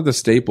 one of the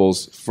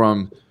staples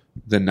from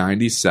the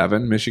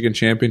 97 Michigan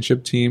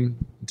championship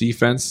team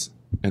defense,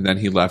 and then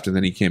he left and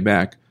then he came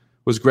back,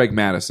 was Greg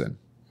Madison.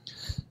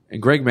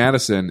 And Greg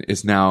Madison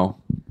is now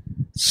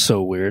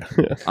so weird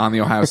on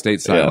the Ohio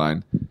State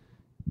sideline.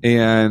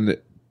 And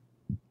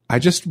I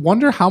just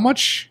wonder how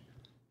much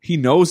he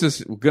knows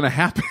is going to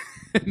happen.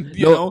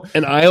 you know?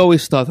 And I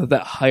always thought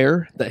that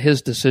hire, that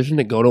his decision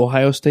to go to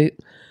Ohio State,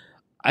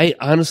 I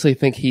honestly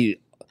think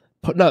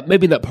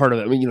maybe not part of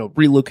it. I mean,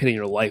 relocating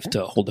your life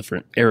to a whole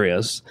different area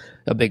is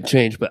a big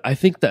change. But I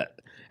think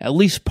that at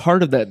least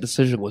part of that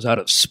decision was out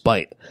of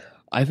spite.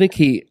 I think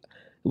he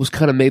was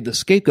kind of made the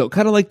scapegoat,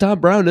 kind of like Don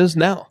Brown is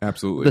now.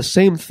 Absolutely. The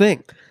same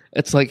thing.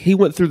 It's like he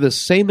went through the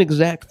same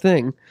exact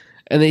thing,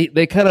 and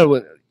they kind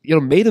of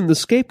made him the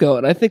scapegoat.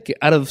 And I think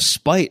out of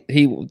spite,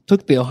 he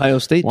took the Ohio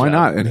State Why job.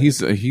 not? And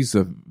he's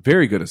a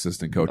very good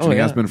assistant coach. And he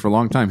has been for a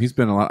long time. He's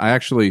been a lot. I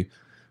actually,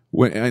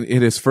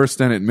 in his first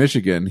stint at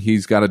Michigan,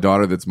 he's got a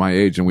daughter that's my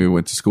age, and we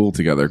went to school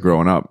together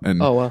growing up.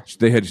 And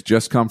they had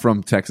just come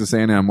from Texas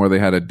A&M, where they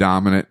had a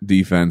dominant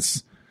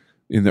defense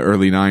in the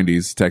early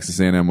 90s. Texas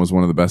A&M was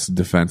one of the best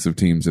defensive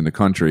teams in the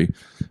country.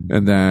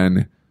 And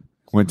then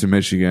went to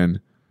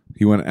Michigan.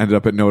 He ended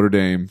up at Notre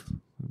Dame,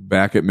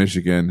 back at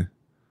Michigan,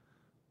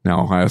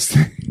 now Ohio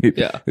State.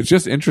 Yeah. It's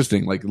just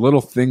interesting, like little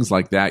things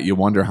like that. You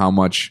wonder how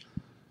much,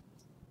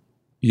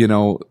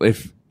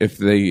 if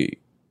they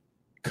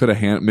could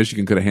have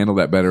Michigan could have handled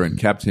that better and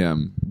kept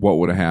him, what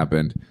would have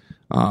happened?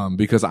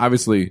 Because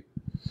obviously,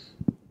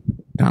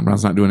 Don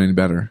Brown's not doing any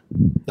better.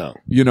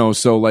 No.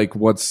 So like,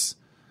 what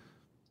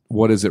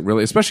is it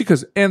really? Especially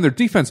because, and their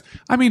defense.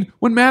 I mean,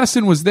 when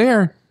Madison was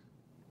there,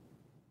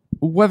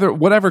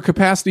 whatever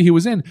capacity he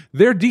was in,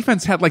 their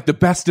defense had like the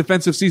best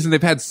defensive season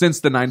they've had since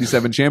the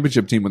 97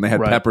 championship team, when they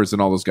had Peppers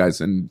and all those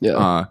guys, and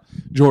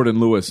Jordan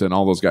Lewis and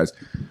all those guys.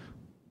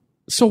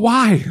 So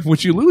why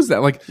would you lose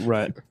that? Like,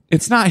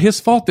 it's not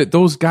his fault that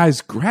those guys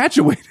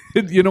graduated.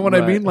 You know what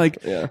I mean?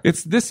 Like,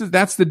 that's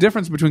the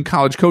difference between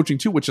college coaching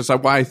too, which is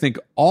why I think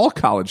all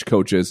college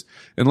coaches,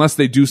 unless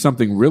they do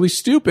something really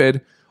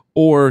stupid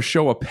or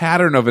show a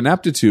pattern of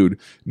ineptitude,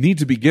 need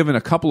to be given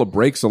a couple of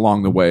breaks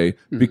along the way,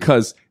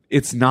 because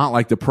it's not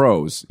like the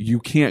pros. You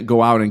can't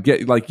go out and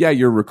get,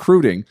 you're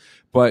recruiting,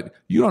 but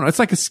you don't know. It's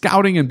like a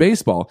scouting in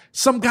baseball.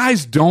 Some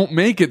guys don't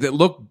make it that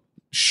look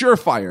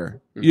surefire.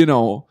 We've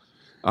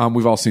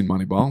all seen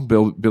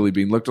Moneyball. Billy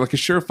Bean looked like a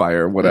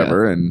surefire,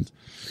 whatever. Yeah. And,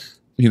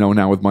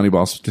 now with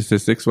Moneyball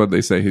statistics, what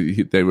they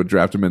say, they would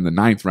draft him in the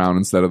 9th round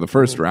instead of the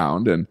 1st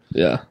round, and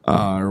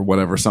or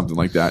whatever, something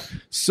like that.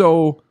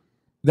 So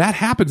that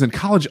happens in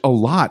college a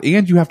lot.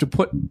 And you have to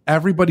put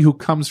everybody who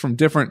comes from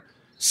different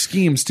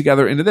schemes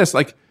together into this.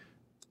 Like,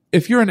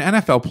 if you're an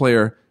NFL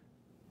player,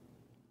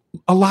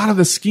 a lot of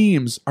the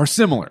schemes are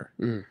similar.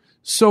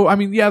 So, I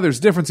mean, there's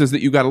differences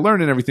that you got to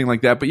learn and everything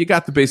like that, but you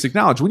got the basic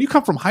knowledge. When you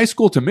come from high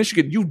school to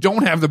Michigan, you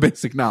don't have the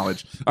basic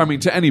knowledge. I mean,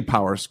 to any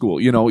power school,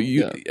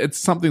 it's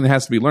something that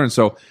has to be learned.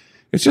 So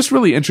it's just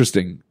really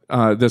interesting,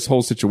 this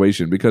whole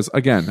situation, because,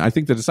 again, I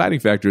think the deciding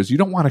factor is you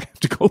don't want to have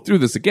to go through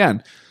this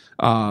again.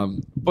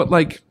 But,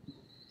 like,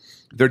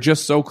 they're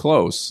just so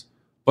close,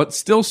 but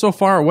still so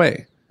far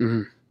away.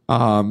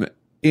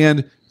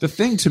 And the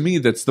thing to me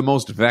that's the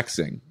most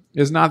vexing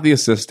is not the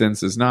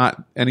assistants, is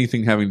not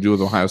anything having to do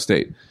with Ohio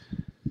State.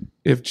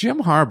 If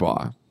Jim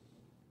Harbaugh,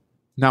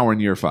 now we're in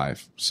year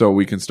 5, so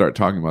we can start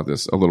talking about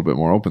this a little bit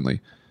more openly.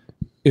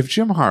 If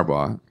Jim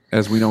Harbaugh,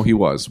 as we know he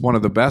was, one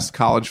of the best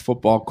college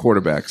football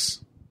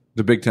quarterbacks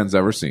the Big Ten's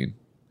ever seen,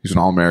 he's an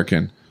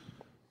All-American,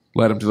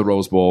 led him to the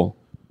Rose Bowl,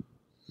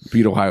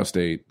 beat Ohio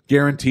State,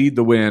 guaranteed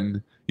the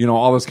win,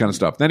 all this kind of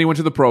stuff. Then he went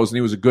to the pros, and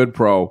he was a good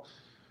pro.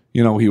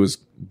 He was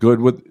good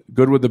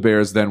with the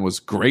Bears, then was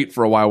great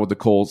for a while with the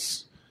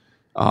Colts,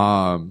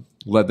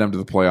 led them to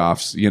the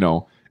playoffs,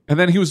 and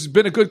then he's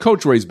been a good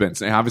coach where he's been.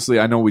 And obviously,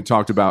 I know we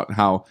talked about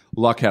how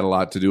luck had a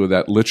lot to do with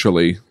that,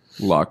 literally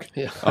luck.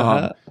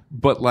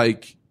 But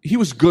like, he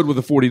was good with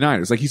the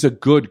 49ers. Like, he's a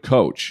good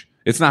coach.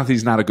 It's not that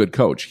he's not a good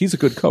coach. He's a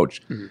good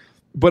coach.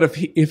 But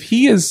if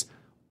he is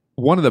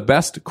one of the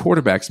best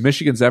quarterbacks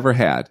Michigan's ever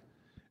had,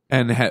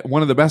 and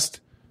one of the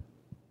best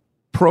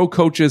pro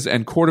coaches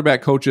and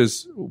quarterback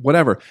coaches,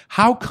 whatever.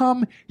 How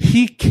come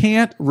he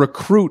can't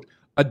recruit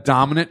a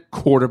dominant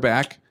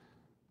quarterback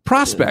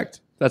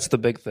prospect? That's the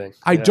big thing.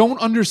 I don't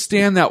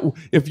understand that.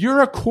 If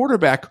you're a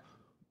quarterback,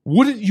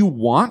 wouldn't you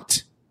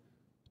want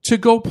to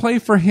go play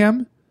for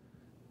him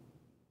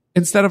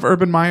instead of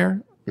Urban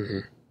Meyer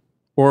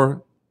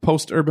or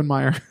post Urban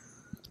Meyer?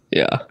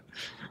 Yeah.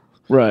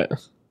 Right.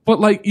 But,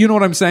 like, you know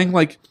what I'm saying?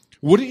 Like,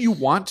 wouldn't you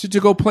want to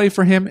go play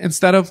for him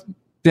instead of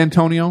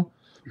D'Antonio?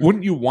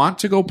 Wouldn't you want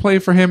to go play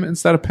for him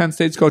instead of Penn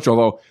State's coach?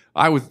 Although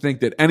I would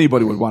think that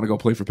anybody would want to go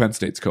play for Penn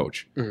State's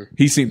coach.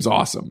 He seems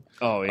awesome.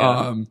 Oh,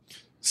 yeah.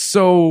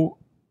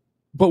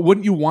 But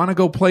wouldn't you want to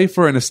go play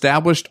for an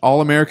established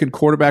All-American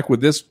quarterback with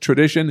this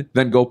tradition,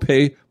 then go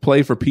play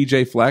for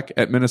PJ Fleck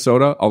at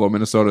Minnesota? Although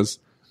Minnesota's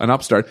an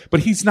upstart, but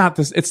he's not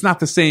this. It's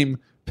not the same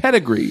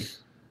pedigree.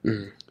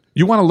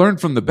 You want to learn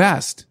from the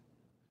best.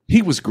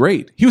 He was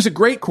great. He was a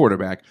great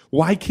quarterback.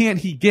 Why can't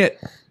he get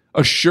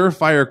a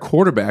surefire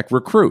quarterback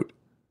recruit?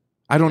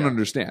 I don't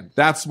understand.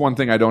 That's one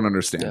thing I don't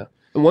understand. Yeah.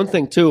 And one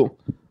thing too,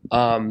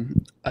 I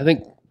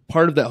think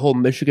part of that whole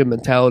Michigan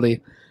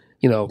mentality,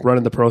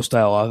 running the pro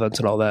style offense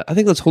and all that, I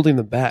think that's holding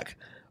them back.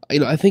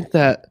 I think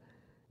that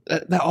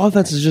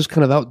offense is just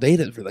kind of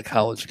outdated for the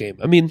college game.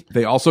 I mean,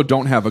 they also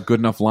don't have a good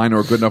enough line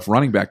or a good enough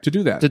running back to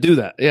do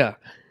that. Yeah.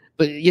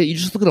 But yeah, you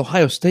just look at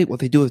Ohio State,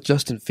 what they do with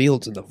Justin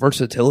Fields and the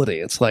versatility.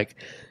 It's like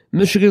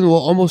Michigan will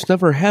almost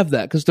never have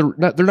that because they're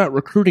not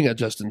recruiting at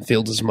Justin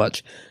Fields as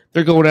much.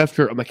 They're going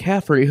after a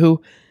McCaffrey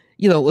who,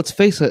 let's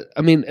face it.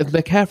 I mean, if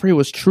McCaffrey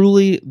was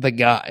truly the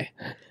guy,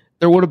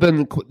 there would have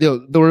been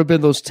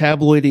those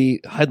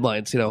tabloidy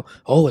headlines.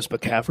 Oh, is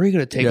McCaffrey going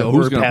to take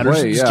over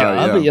Patterson's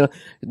job? Yeah.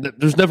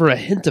 There's never a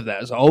hint of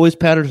that. It's always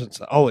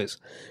Patterson's. Always.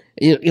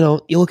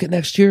 You look at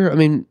next year. I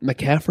mean,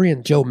 McCaffrey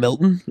and Joe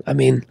Milton. I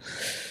mean,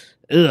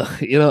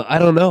 I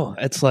don't know.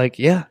 It's like,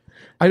 yeah.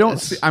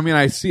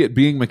 I see it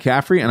being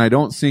McCaffrey, and I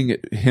don't see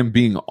him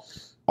being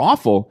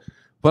awful,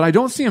 but I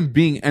don't see him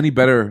being any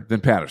better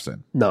than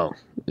Patterson. No.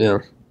 Yeah.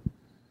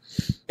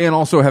 And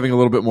also having a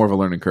little bit more of a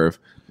learning curve.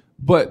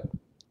 But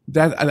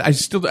that I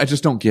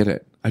just don't get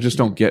it. I just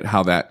don't get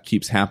how that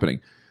keeps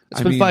happening.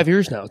 It's been 5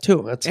 years now,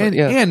 too.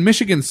 And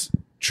Michigan's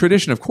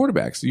tradition of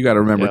quarterbacks, you got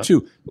to remember,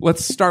 too.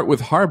 Let's start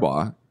with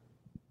Harbaugh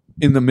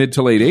in the mid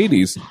to late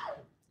 80s.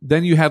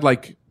 Then you had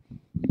like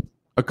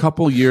a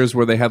couple years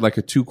where they had like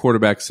a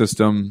 2-quarterback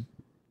system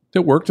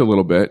that worked a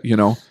little bit,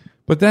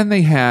 But then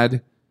they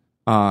had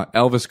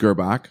Elvis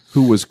Gerbach,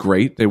 who was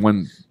great. They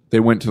went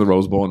to the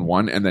Rose Bowl and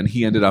won, and then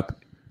he ended up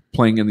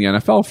playing in the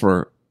NFL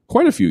for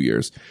quite a few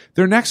years.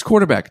 Their next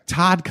quarterback,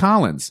 Todd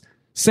Collins,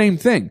 same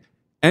thing.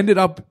 Ended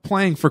up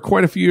playing for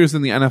quite a few years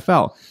in the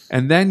NFL.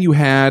 And then you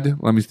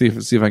had, let me see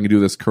if I can do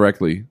this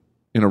correctly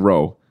in a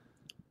row.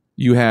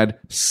 You had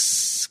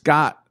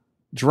Scott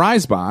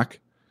Dreisbach,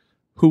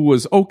 who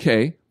was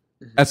okay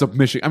as a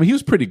Michigan. I mean, he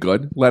was pretty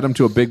good. Led him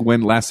to a big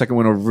win, second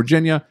win over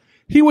Virginia.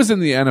 He was in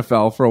the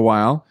NFL for a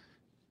while.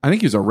 I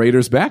think he was a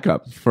Raiders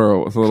backup for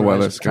a little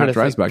while. Scott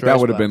Dreisbach. That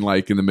would have been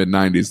like in the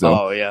mid-'90s,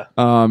 though. Oh, yeah.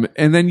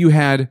 And then you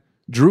had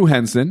Drew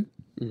Henson,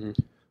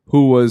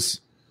 who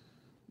was,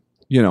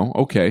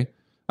 okay.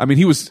 I mean,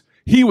 he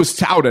was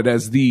touted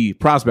as the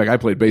prospect. I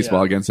played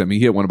baseball against him. He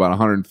hit one about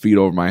 100 feet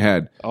over my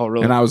head. Oh,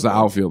 really? And I was the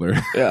outfielder.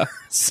 Yeah.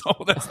 So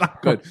that's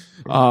not good.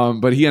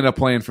 But he ended up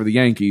playing for the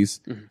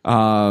Yankees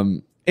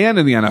and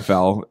in the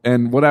NFL.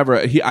 And whatever.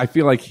 I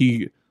feel like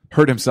he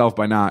hurt himself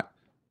by not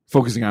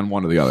focusing on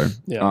one or the other.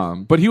 Yeah.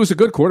 But he was a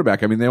good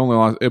quarterback. I mean, they only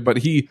lost.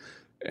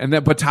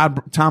 But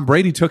Tom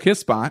Brady took his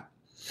spot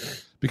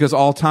because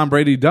all Tom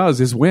Brady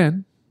does is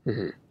win.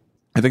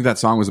 I think that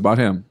song was about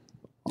him.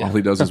 Yeah. All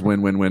he does is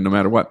win, win, win, no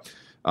matter what.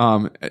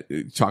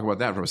 Talk about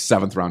that from a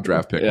 7th round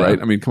draft pick,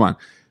 right? I mean, come on.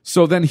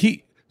 So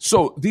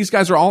these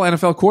guys are all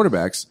NFL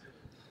quarterbacks.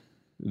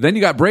 Then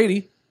you got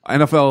Brady,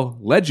 NFL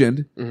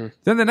legend. Then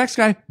the next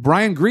guy,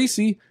 Brian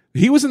Griese,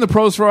 he was in the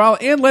pros for a while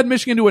and led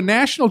Michigan to a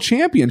national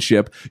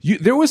championship.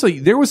 There was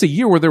a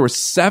year where there were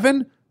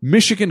 7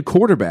 Michigan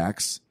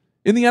quarterbacks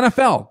in the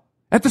NFL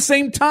at the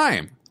same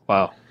time.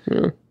 Wow.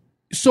 Yeah.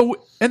 So,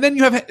 and then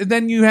you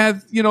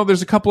have,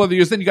 there's a couple other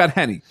years. Then you got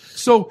Henne.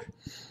 So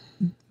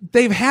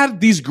they've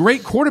had these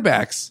great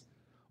quarterbacks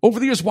over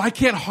the years. Why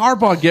can't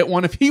Harbaugh get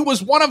one if he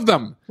was one of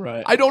them?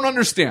 Right. I don't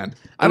understand.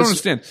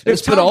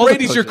 If Tom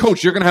Brady's your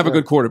coach, you're going to have a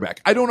good quarterback.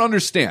 I don't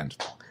understand.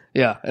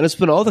 Yeah, and it's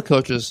been all the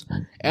coaches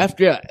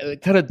after.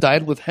 It kind of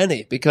died with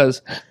Henne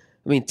because,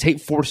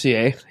 Tate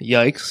Forcier,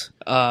 yikes.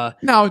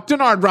 Now,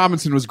 Denard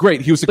Robinson was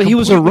great. He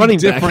was a running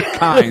different back.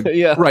 kind.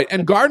 Yeah. Right.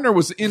 And Gardner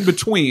was in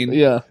between.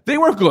 Yeah. They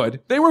were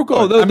good.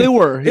 Oh, they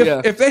were.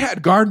 If they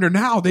had Gardner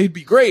now, they'd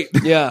be great.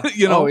 Yeah.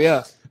 Oh,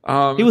 yeah.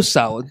 He was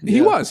solid.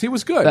 He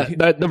was good.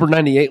 That number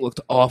 98 looked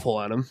awful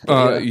on him.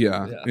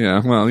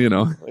 Yeah. Well, Yeah.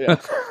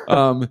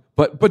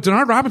 But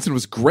Denard Robinson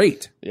was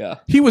great. Yeah.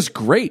 He was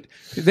great.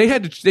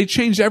 They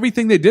changed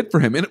everything they did for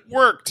him, and it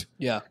worked.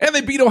 Yeah. And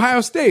they beat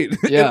Ohio State.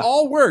 Yeah. It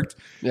all worked.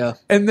 Yeah.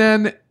 And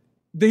then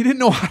they didn't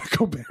know how to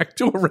go back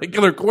to a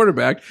regular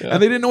quarterback,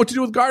 and they didn't know what to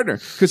do with Gardner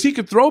because he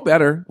could throw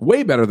better,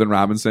 way better than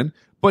Robinson,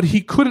 but he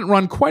couldn't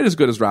run quite as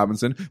good as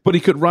Robinson, but he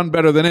could run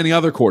better than any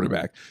other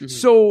quarterback.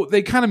 So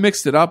they kind of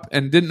mixed it up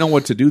and didn't know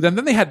what to do. Then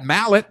they had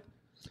Mallett,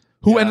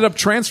 who ended up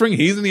transferring.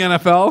 He's in the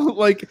NFL.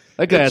 Like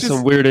that guy had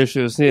some weird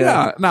issues.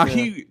 Yeah.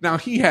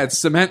 He had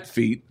cement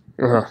feet,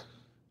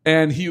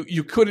 and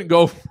you couldn't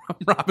go from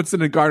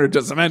Robinson and Gardner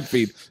to cement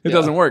feet. It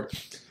doesn't work.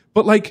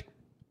 But like,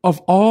 of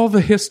all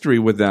the history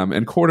with them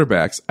and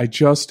quarterbacks,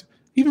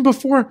 even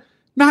before,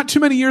 not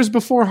too many years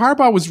before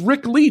Harbaugh was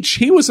Rick Leach.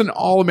 He was an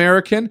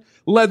All-American,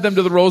 led them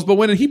to the Rose Bowl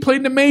win, and he played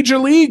in the major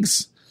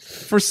leagues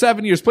for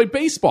 7 years, played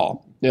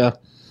baseball. Yeah.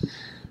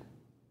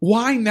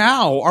 Why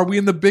now are we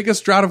in the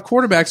biggest drought of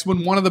quarterbacks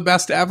when one of the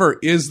best ever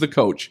is the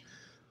coach?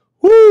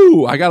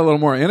 Woo! I got a little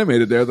more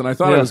animated there than I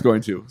thought I was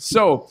going to.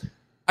 So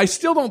I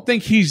still don't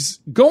think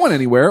he's going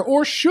anywhere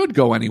or should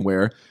go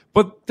anywhere,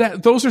 but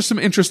those are some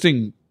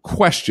interesting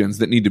questions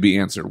that need to be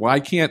answered. Why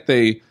can't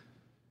they,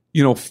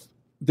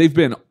 they've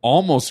been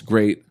almost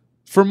great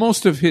for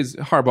most of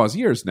Harbaugh's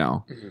years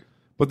now,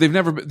 but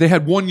they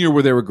had 1 year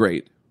where they were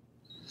great.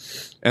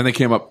 And they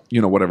came up,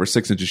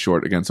 6 inches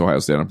short against Ohio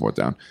State on fourth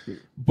down.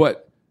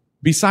 But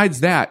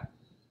besides that,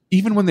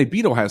 even when they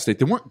beat Ohio State,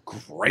 they weren't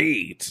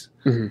great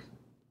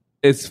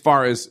as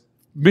far as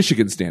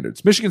Michigan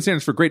standards. Michigan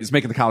standards for great is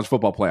making the college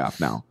football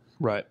playoff now.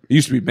 Right. It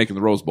used to be making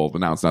the Rose Bowl,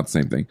 but now it's not the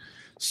same thing.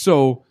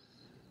 So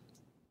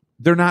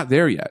they're not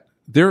there yet.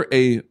 They're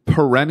a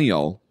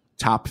perennial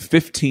top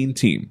 15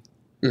 team,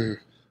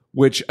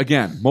 which,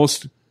 again,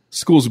 most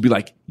schools would be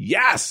like,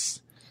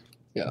 yes.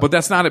 Yeah. But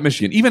that's not at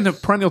Michigan. Even the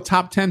perennial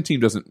top 10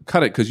 team doesn't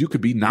cut it because you could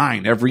be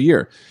 9 every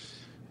year.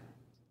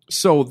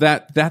 So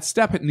that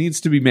step it needs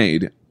to be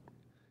made.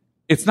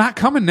 It's not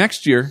coming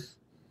next year.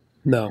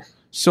 No.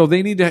 So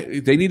they need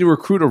to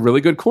recruit a really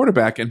good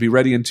quarterback and be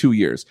ready in 2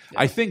 years.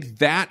 Yeah. I think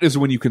that is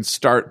when you can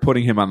start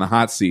putting him on the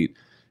hot seat.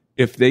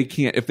 If they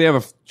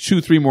have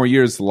 2-3 more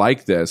years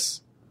like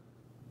this,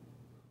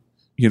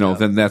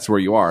 then that's where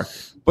you are.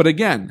 But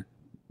again,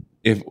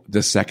 if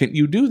the second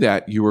you do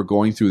that, you are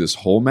going through this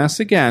whole mess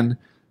again.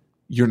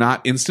 You're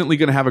not instantly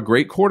going to have a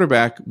great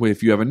quarterback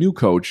if you have a new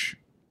coach.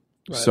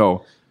 Right.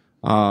 So,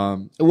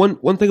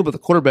 one thing about the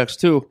quarterbacks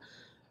too,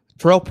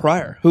 Terrell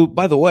Pryor, who,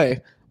 by the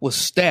way, was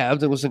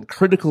stabbed and was in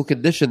critical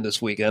condition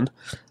this weekend.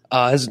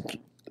 His,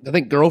 I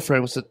think,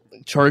 girlfriend was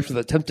charged with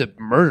attempted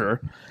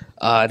murder,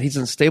 and he's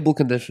in stable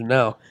condition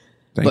now.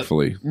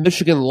 Thankfully, but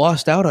Michigan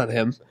lost out on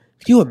him.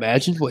 Can you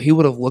imagine what he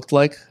would have looked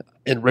like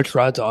in Rich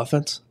Rod's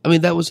offense? I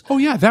mean, that was... Oh,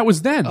 yeah, that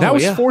was then. That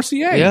was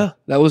Forcier. Yeah,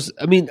 that was...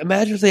 I mean,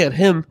 imagine if they had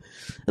him.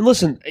 And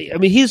listen, I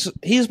mean,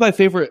 he's my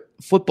favorite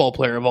football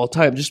player of all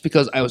time just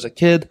because I was a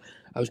kid.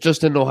 I was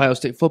just in Ohio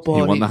State football.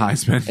 He won the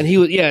Heisman. And he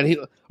was... Yeah, he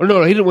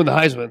didn't win the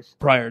Heisman.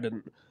 Pryor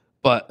didn't.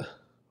 But,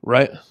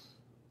 right?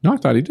 No, I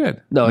thought he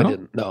did. No, he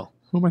didn't. No.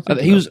 Who am I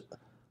thinking he was...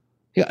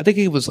 Yeah, I think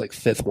he was like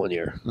 5th 1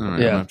 year. All right, yeah, I'm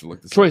gonna have to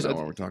look this up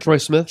while we're talking. Troy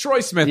Smith.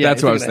 Yeah,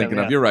 that's what I was thinking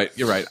of. You're right.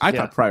 I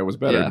thought Pryor was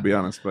better, to be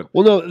honest. But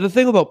no, the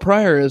thing about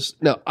Pryor is,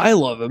 now I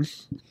love him.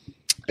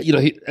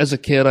 He, as a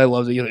kid, I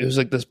loved it. He was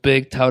like this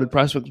big touted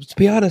prospect. But to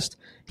be honest,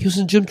 he was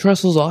in Jim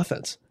Tressel's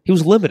offense. He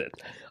was limited.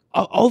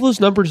 All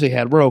those numbers he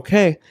had were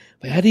okay,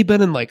 but had he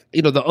been in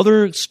the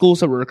other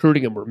schools that were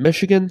recruiting him were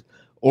Michigan,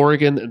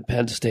 Oregon, and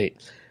Penn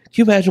State.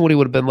 Can you imagine what he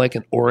would have been like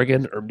in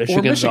Oregon or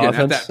Michigan's offense?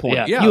 At that point.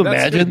 Yeah. Can you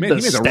imagine the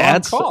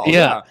stats? Call.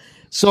 Yeah.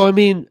 So, I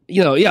mean,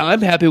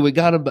 I'm happy we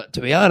got him, but to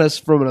be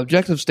honest, from an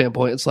objective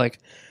standpoint, it's like,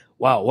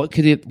 wow, what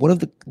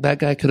that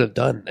guy could have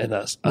done in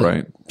a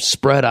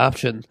spread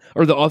option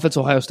or the offense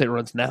Ohio State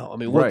runs now? I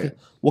mean,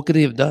 what could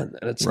he have done?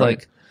 And it's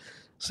like,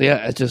 so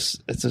yeah, it's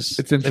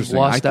interesting.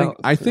 Lost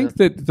I think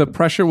that the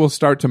pressure will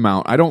start to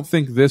mount. I don't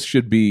think this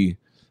should be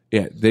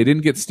it. They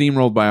didn't get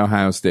steamrolled by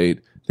Ohio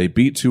State. They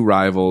beat 2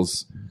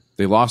 rivals.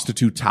 They lost to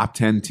 2 top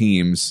 10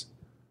 teams,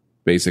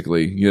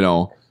 basically,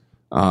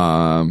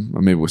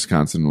 maybe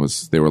Wisconsin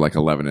they were like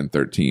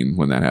 11-13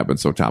 when that happened.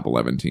 So top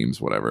 11 teams,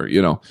 whatever,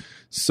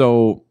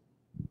 So,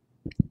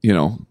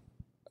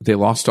 they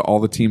lost to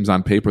all the teams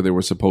on paper they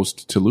were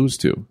supposed to lose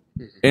to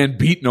and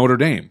beat Notre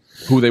Dame,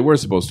 who they were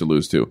supposed to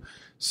lose to.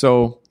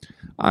 So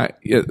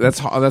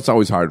that's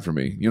always hard for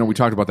me. We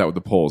talked about that with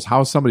the polls. How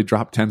does somebody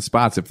drop 10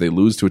 spots if they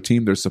lose to a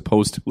team they're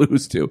supposed to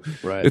lose to?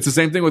 Right. It's the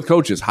same thing with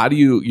coaches. How do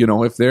you,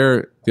 if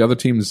the other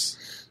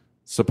team's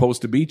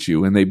supposed to beat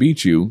you and they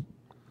beat you,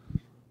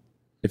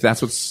 if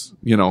that's what's,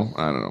 I don't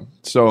know.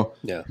 So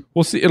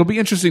we'll see. It'll be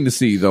interesting to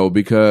see, though,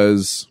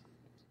 because,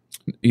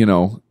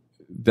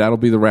 that'll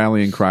be the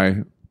rallying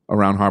cry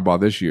around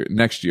Harbaugh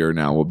next year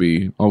now will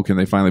be, can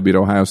they finally beat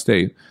Ohio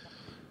State?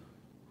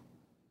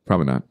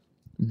 Probably not.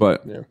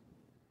 But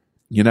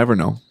you never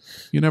know.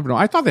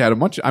 I thought they had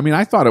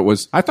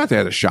I thought they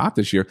had a shot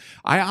this year.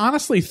 I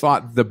honestly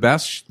thought the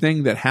best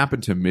thing that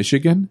happened to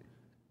Michigan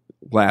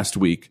last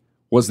week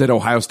was that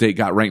Ohio State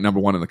got ranked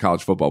number 1 in the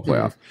college football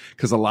playoff.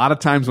 Because a lot of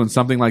times when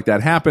something like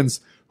that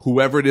happens,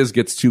 whoever it is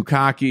gets too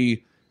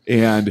cocky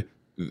and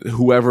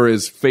whoever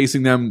is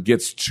facing them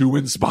gets too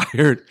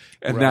inspired.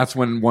 And that's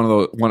when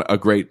a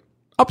great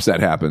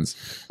upset happens.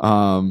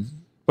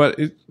 But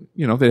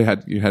you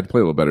had to play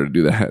a little better to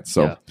do that.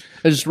 So, Yeah.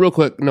 And just real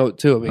quick note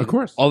too. I mean, Of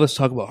course. all this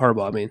talk about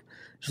Harbaugh. I mean,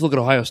 just look at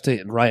Ohio State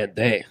and Ryan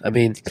Day. I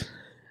mean,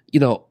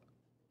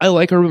 I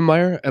like Urban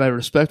Meyer and I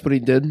respect what he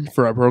did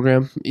for our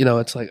program.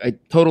 It's like I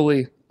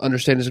totally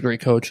understand he's a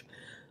great coach,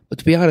 but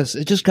to be honest,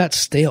 it just got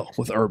stale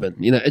with Urban.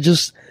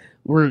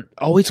 We're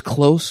always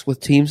close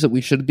with teams that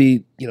we should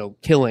be,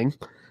 killing.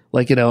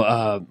 Like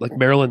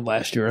Maryland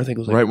last year, I think it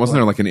was like, right? Wasn't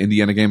there like an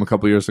Indiana game a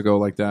couple years ago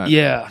like that?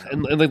 Yeah,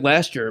 and like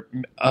last year,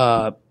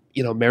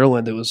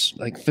 Maryland, it was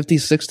like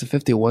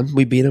 56-51.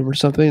 We beat them or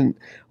something.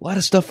 A lot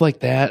of stuff like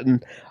that.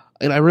 And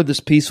I read this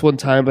piece one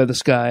time by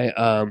this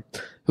guy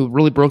who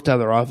really broke down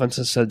their offense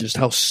and said just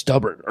how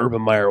stubborn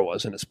Urban Meyer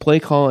was and his play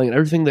calling and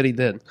everything that he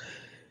did.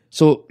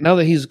 So now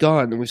that he's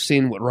gone and we've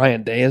seen what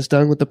Ryan Day has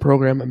done with the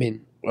program, I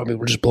mean,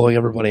 we're just blowing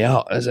everybody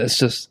out. It's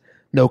just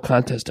no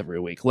contest every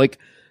week. Like,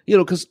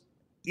 because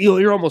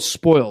you're almost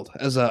spoiled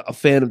as a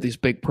fan of these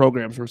big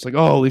programs where it's like,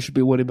 oh, we should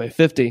be winning by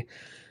 50.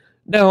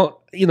 Now,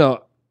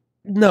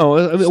 no,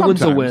 I mean, a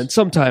win's a win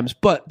sometimes.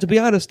 But to be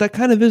honest, that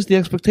kind of is the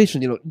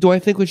expectation. Do I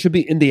think we should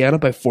beat Indiana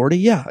by 40?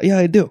 Yeah,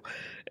 I do.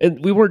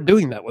 And we weren't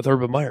doing that with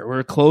Urban Meyer. We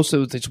were close. It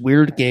was these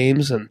weird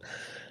games. And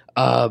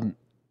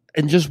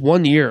in just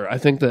 1 year, I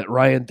think that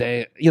Ryan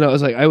Day, it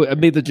was like I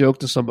made the joke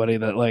to somebody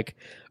that like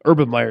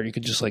Urban Meyer, you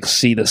could just like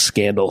see the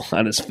scandal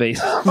on his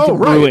face. Oh,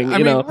 brewing, right.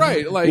 I mean,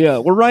 right. Like, yeah,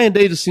 well, Ryan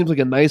Day just seems like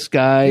a nice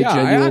guy. Yeah,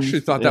 genuine. I actually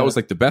thought that was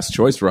like the best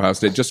choice for Ohio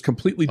State. Just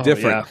completely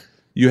different. Yeah.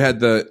 You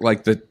had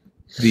the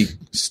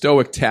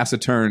stoic,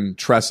 taciturn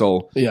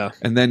Tressel. Yeah.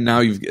 And then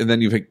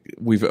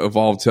we've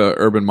evolved to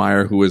Urban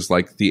Meyer, who is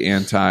like the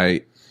anti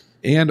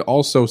and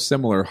also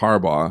similar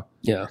Harbaugh.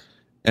 Yeah.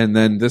 And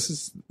then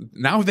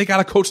now they got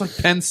a coach like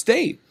Penn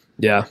State.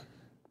 Yeah.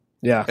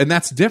 Yeah. And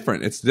that's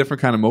different. It's different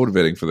kind of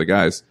motivating for the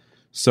guys.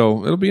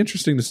 So it'll be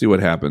interesting to see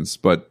what happens.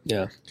 But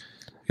yeah,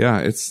 you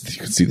can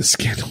see the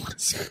scandal in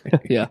his face.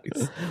 Yeah.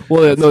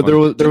 Well, no, there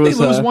was Didn't they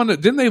lose one?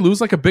 Didn't they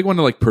lose like a big one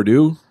to like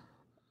Purdue?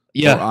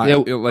 Yeah,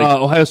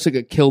 Ohio State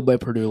got killed by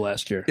Purdue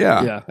last year.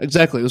 Yeah,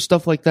 exactly. It was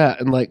stuff like that,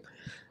 and like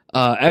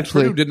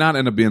actually, Purdue did not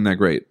end up being that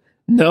great.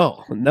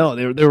 No,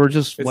 they were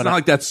just. It's not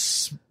like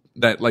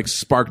that like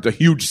sparked a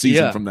huge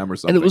season from them or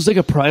something. And it was like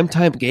a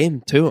primetime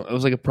game too. It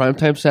was like a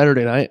primetime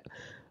Saturday night,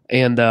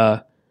 and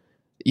it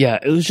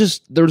was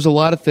just there was a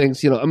lot of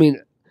things. I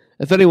mean,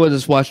 if anyone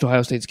has watched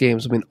Ohio State's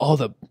games, I mean, all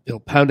the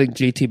pounding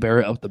JT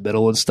Barrett up the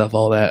middle and stuff,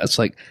 all that. It's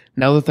like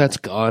now that that's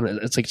gone,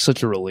 it's like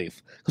such a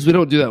relief because we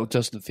don't do that with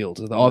Justin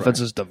Fields. The offense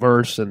is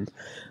diverse, and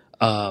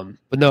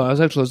but no, I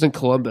was in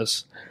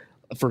Columbus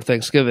for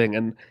Thanksgiving,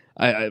 and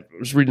I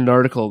was reading an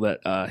article that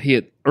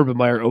Urban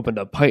Meyer opened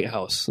a pint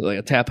house, like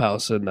a tap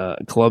house in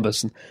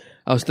Columbus, and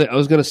I was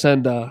going to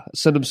send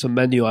him some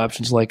menu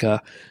options like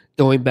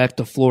going back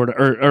to Florida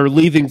or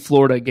leaving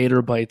Florida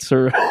Gator bites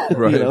or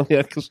right.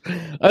 Because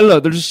I don't know,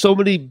 there's just so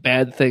many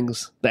bad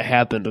things that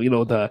happened.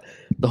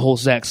 The whole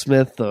Zach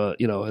Smith,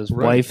 his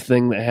wife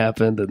thing that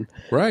happened, and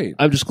right.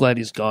 I'm just glad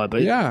he's gone.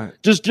 But yeah,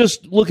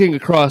 just looking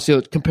across,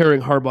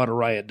 comparing Harbaugh to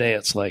Ryan Day,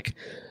 it's like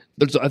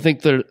I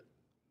think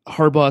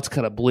Harbaugh's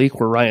kind of bleak,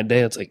 where Ryan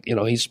Day, it's like,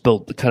 he's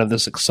built kind of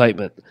this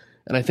excitement.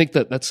 And I think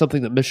that's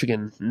something that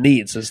Michigan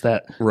needs is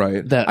that.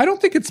 Right. That I don't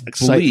think it's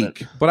excitement.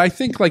 bleak, but I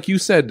think, like you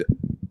said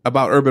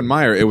about Urban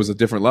Meyer, it was a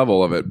different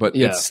level of it, but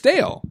it's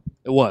stale.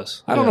 It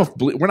was. I don't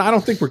know if I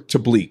don't think we're to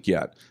bleak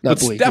yet. Not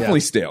it's bleak,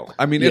 definitely stale.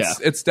 I mean,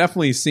 it's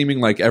definitely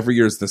seeming like every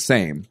year's the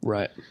same.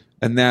 Right.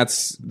 And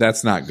that's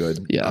not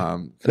good. Yeah.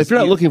 If you're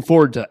not looking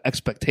forward to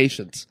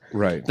expectations,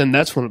 right, then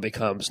that's when it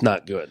becomes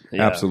not good.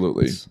 Yeah.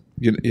 Absolutely.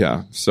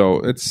 Yeah. So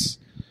it's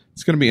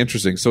going to be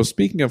interesting. So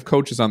speaking of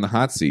coaches on the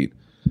hot seat,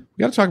 we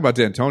got to talk about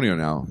D'Antonio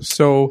now.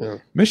 So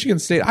Michigan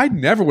State, I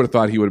never would have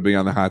thought he would be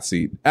on the hot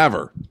seat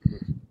ever.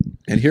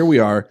 And here we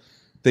are.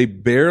 They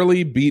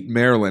barely beat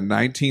Maryland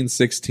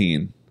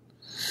 19-16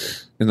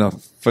 in the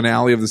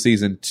finale of the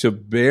season to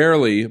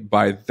barely,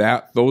 by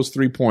those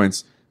 3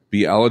 points,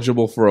 be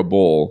eligible for a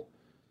bowl.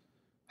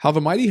 How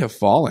the mighty have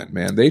fallen,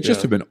 man. They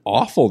just have been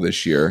awful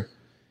this year.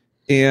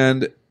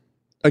 And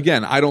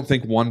again, I don't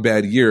think one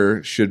bad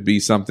year should be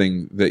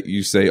something that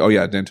you say, oh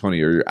yeah, D'Antonio,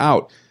 you're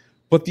out.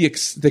 But the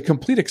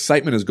complete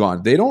excitement is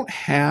gone. They don't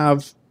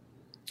have,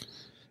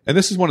 and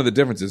this is one of the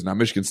differences. Now,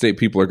 Michigan State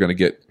people are going to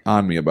get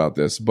on me about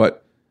this,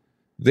 but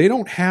they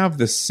don't have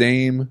the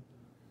same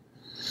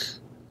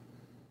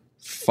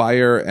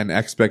fire and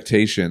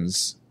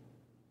expectations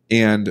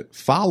and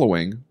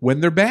following when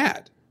they're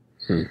bad.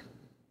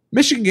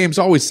 Michigan games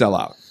always sell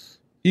out,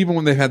 even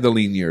when they've had the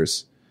lean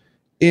years.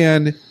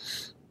 And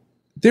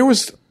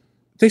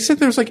they said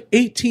there was like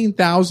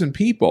 18,000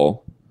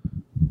 people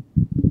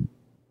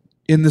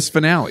in this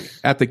finale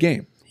at the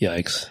game.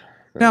 Yikes.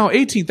 Now,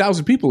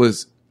 18,000 people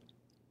is,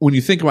 when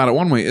you think about it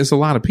one way, is a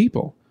lot of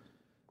people.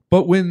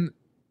 But when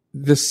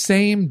the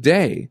same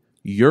day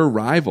your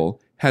rival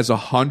has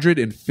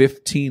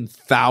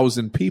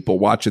 115,000 people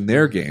watching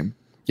their game.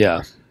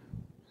 Yeah.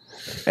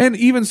 And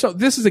even so,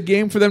 this is a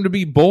game for them to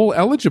be bowl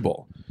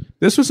eligible.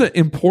 This was an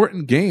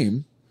important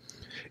game.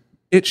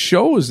 It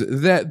shows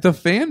that the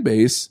fan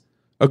base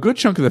a good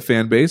chunk of the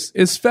fan base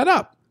is fed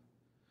up.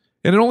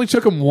 And it only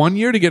took them 1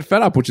 year to get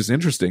fed up, which is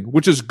interesting,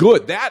 which is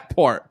good. That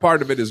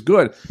part of it is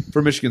good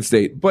for Michigan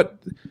State. But,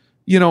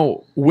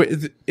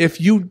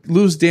 if you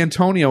lose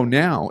D'Antonio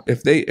now,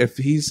 if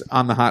he's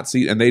on the hot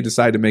seat and they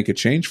decide to make a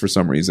change for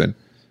some reason,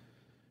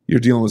 you're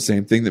dealing with the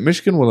same thing that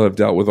Michigan will have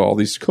dealt with all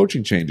these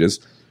coaching changes.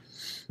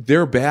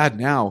 They're bad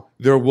now.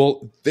 They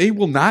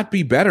will not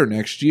be better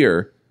next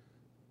year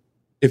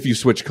if you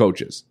switch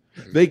coaches.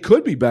 They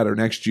could be better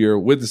next year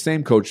with the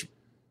same coach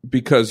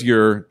because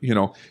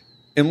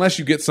unless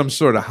you get some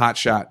sort of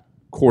hotshot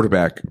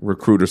quarterback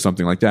recruit or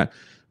something like that.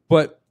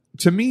 But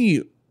to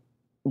me,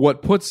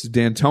 what puts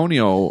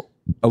D'Antonio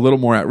a little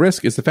more at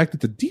risk is the fact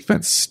that the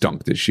defense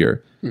stunk this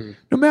year.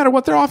 No matter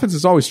what, their offense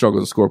has always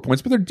struggled to score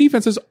points, but their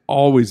defense has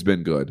always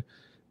been good.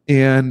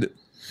 And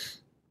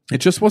it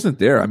just wasn't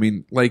there.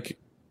 What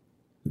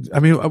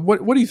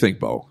do you think,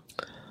 Bo?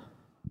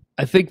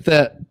 I think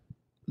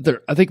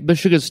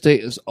Michigan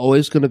State is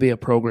always going to be a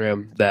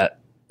program that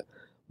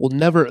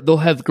they'll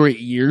have great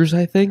years.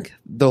 I think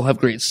they'll have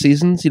great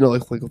seasons,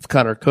 like with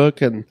Connor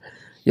Cook and,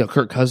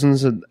 Kirk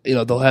Cousins, and,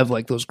 they'll have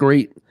like those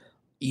great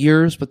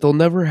years, but they'll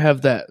never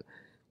have that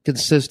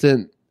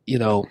consistent,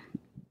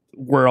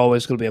 we're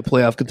always going to be a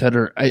playoff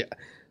contender.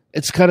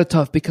 It's kind of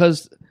tough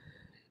because,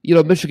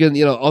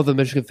 Michigan, all the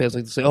Michigan fans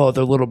like to say, oh,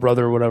 their little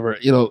brother or whatever,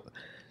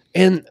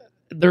 and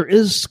there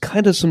is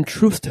kind of some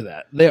truth to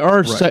that. They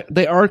are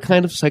they are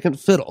kind of second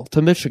fiddle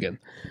to Michigan.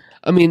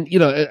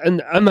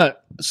 And I'm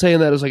not saying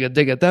that as like a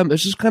dig at them.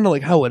 It's just kind of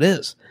like how it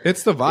is.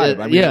 It's the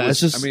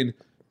vibe.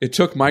 It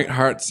took Mike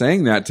Hart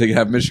saying that to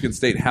have Michigan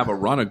State have a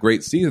run of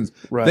great seasons.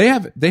 Right.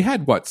 They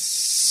had what,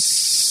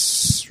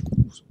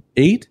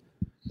 8?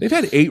 They've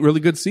had 8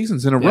 really good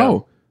seasons in a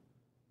row.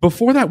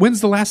 Before that,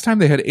 when's the last time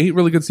they had 8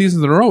 really good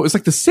seasons in a row? It was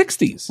like the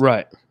 60s.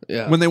 Right.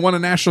 Yeah. When they won a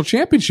national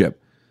championship.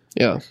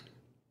 Yeah.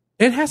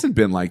 It hasn't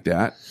been like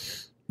that.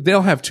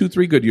 They'll have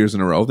 2-3 good years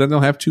in a row. Then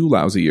they'll have 2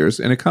 lousy years,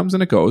 and it comes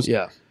and it goes.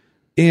 Yeah.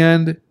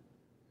 And,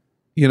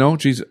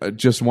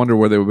 just wonder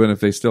where they would have been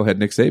if they still had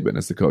Nick Saban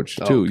as the coach,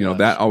 too. Gosh.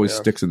 That always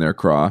sticks in their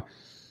craw.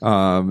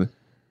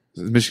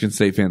 Michigan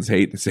State fans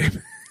hate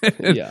Saban.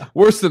 Yeah.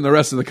 Worse than the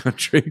rest of the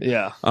country.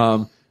 Yeah.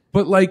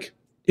 But,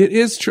 it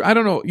is true. I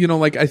don't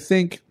know. I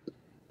think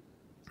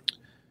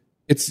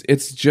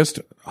it's just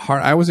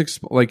hard. I was,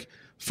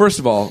 first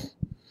of all,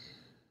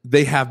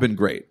 they have been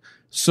great.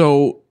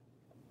 So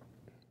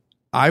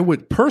I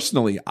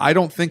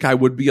don't think I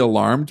would be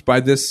alarmed by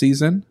this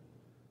season,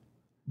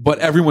 but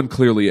everyone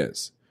clearly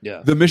is.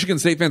 Yeah. The Michigan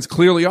State fans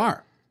clearly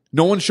are.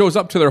 No one shows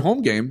up to their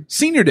home game.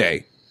 Senior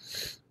Day.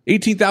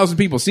 18,000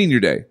 people, Senior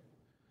Day.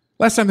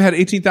 Last time they had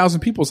 18,000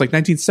 people was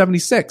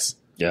 1976.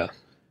 Yeah.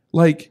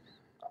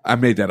 I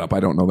made that up. I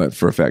don't know that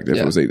for a fact. If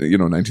it was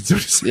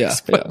 1976. Yeah.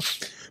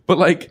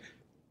 But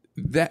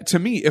that, to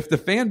me, if the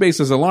fan base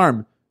is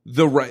alarmed,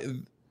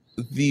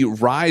 the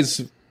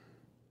rise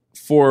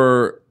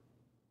for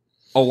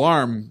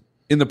alarm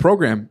in the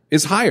program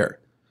is higher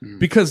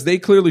because they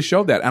clearly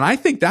showed that. And I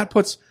think that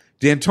puts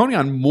D'Antonio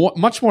on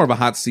much more of a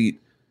hot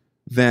seat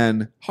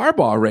than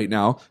Harbaugh right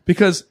now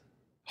because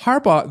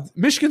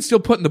Michigan's still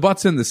putting the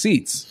butts in the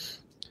seats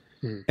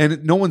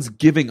and no one's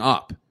giving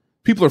up.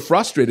 People are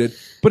frustrated,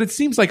 but it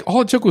seems like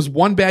all it took was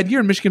one bad year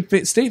and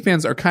Michigan State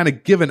fans are kind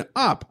of giving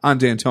up on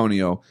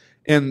D'Antonio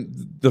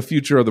and the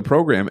future of the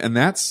program. And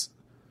that's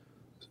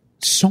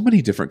so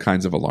many different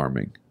kinds of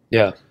alarming.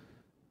 Yeah.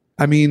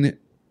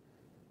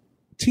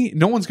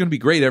 No one's going to be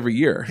great every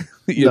year,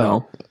 you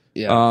know?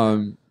 Yeah.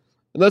 And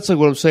that's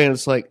what I'm saying.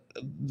 It's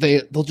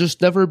they'll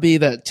just never be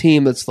that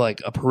team that's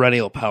like a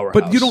perennial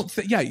powerhouse. But you don't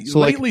so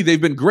lately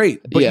they've been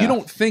great, but you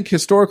don't think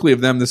historically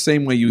of them the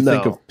same way you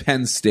think of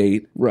Penn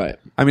State. Right.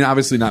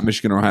 Obviously not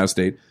Michigan or Ohio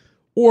State.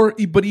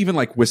 But even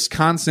like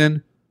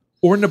Wisconsin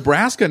or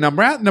Nebraska.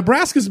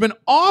 Nebraska's been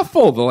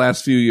awful the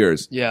last few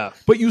years. Yeah.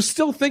 But you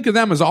still think of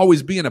them as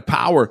always being a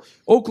power.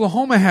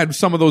 Oklahoma had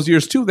some of those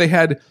years too. They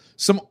had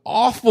some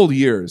awful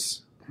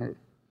years.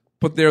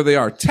 But there they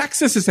are.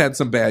 Texas has had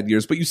some bad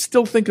years, but you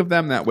still think of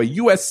them that way.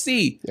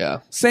 USC,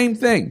 same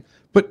thing.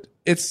 But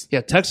it's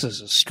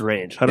Texas is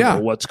strange. I don't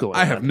know what's going on.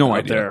 I have no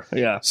idea. There.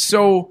 Yeah.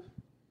 So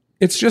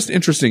it's just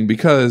interesting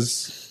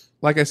because,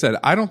 like I said,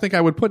 I don't think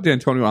I would put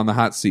D'Antonio on the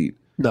hot seat.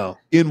 No.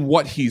 In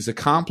what he's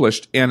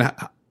accomplished and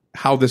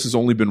how this has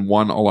only been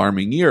one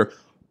alarming year.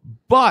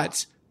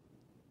 But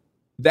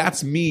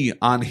that's me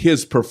on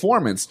his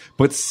performance.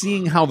 But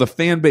seeing how the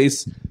fan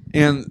base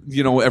and,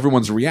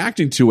 everyone's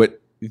reacting to it,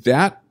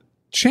 that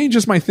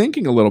changes my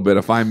thinking a little bit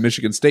if I'm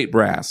Michigan State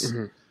brass.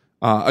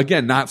 Mm-hmm.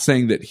 Again, not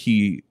saying that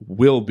he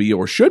will be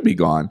or should be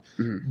gone,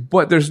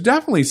 but there's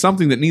definitely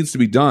something that needs to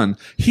be done.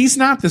 He's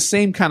not the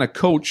same kind of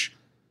coach.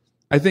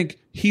 I think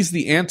he's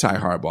the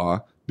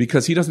anti-Harbaugh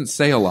because he doesn't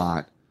say a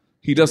lot.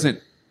 He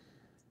doesn't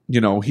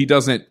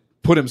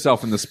put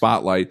himself in the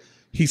spotlight.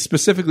 He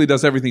specifically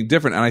does everything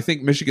different, and I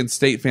think Michigan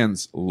State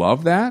fans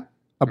love that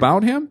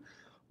about him.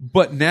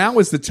 But now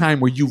is the time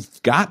where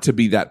you've got to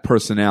be that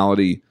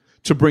personality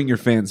to bring your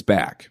fans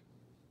back.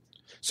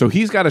 So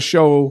he's got to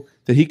show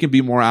that he can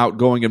be more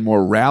outgoing and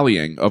more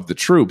rallying of the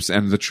troops.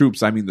 And the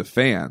troops, I mean the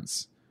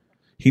fans.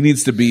 There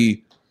needs to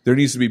be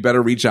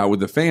better reach out with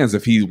the fans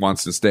if he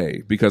wants to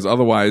stay, because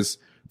otherwise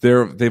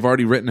they've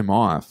already written him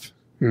off.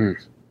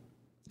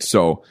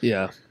 So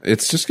Yeah.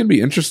 it's just going to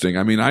be interesting.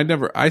 I mean,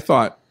 I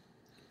thought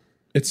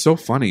it's so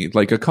funny.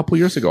 Like a couple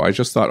years ago, I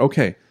just thought,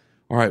 okay,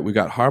 all right, we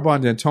got Harbaugh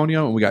and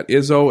D'Antonio, and we got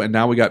Izzo, and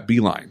now we got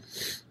Beeline.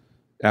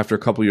 After a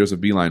couple years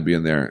of Beeline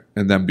being there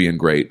and them being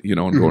great, and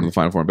going to the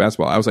Final Four in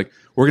basketball, I was like,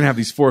 we're going to have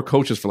these 4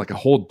 coaches for like a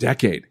whole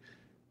decade.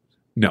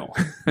 No.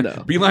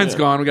 Beeline's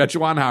gone. We got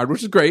Juwan Howard,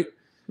 which is great.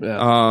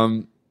 Yeah.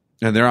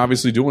 And they're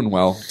obviously doing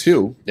well,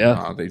 too.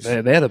 Yeah. They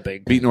They had a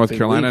big beat North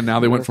Carolina. week. Now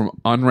they went from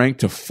unranked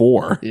to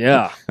 4.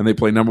 Yeah. And they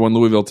play number 1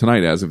 Louisville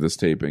tonight as of this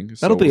taping.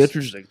 So That'll be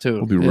interesting, too.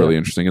 It'll be really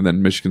interesting. And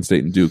then Michigan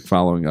State and Duke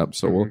following up.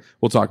 So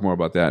we'll talk more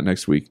about that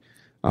next week.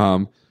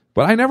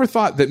 But I never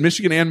thought that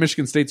Michigan and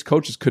Michigan State's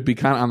coaches could be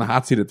kind of on the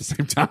hot seat at the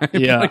same time.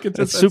 Yeah. Like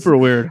it's super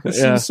weird. It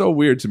Yeah. seems so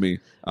weird to me.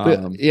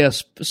 But,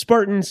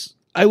 Spartans,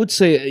 I would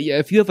say,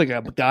 if you have like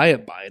a guy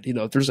in mind,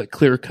 if there's a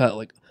clear cut,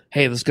 like,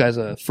 hey, this guy's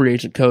a free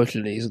agent coach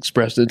and he's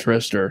expressed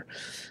interest, or,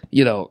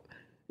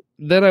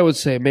 then I would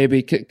say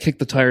maybe kick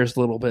the tires a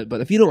little bit.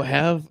 But if you don't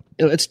have,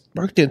 it's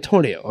Mark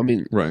D'Antonio. I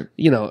mean, Right.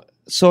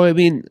 So I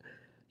mean,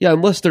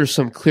 unless there's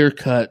some clear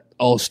cut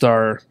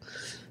all-star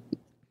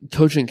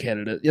coaching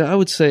candidate, I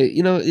would say,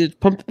 it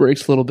pumped the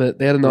brakes a little bit.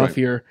 They had an off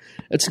year.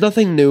 It's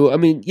nothing new. I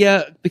mean,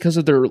 because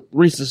of their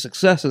recent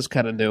success is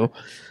kind of new.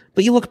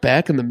 But you look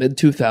back in the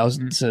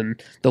mid-2000s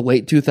and the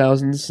late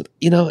 2000s,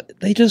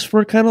 they just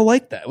were kind of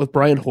like that with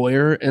Brian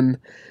Hoyer. And,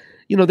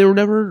 they were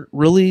never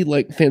really,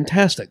 like,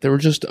 fantastic. They were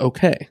just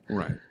okay.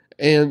 Right.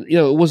 And,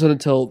 it wasn't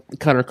until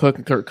Connor Cook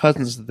and Kirk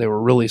Cousins that they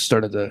were really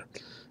started to,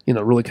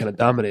 really kind of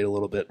dominate a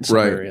little bit in some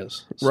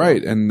areas. So.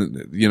 Right. And,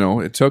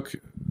 it took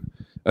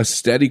a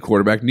steady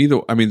quarterback.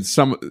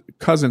 Some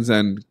Cousins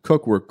and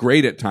Cook were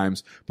great at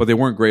times, but they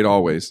weren't great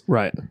always.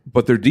 Right.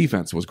 But their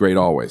defense was great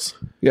always.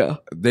 Yeah.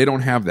 They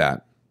don't have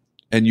that.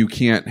 And you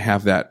can't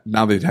have that.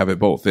 Now they have it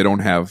both. They don't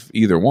have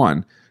either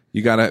one.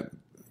 You gotta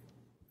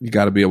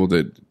be able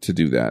to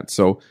do that.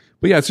 So,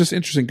 but yeah, it's just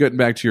interesting. Getting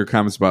back to your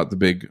comments about the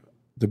big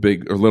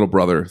or little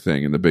brother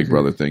thing and the big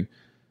brother thing.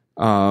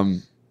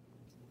 To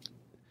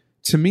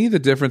me, the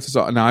difference is,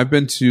 now I've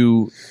been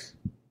to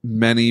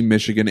many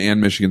Michigan and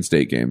Michigan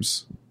State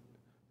games,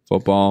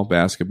 football,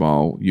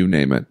 basketball, you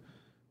name it,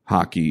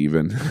 hockey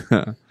even.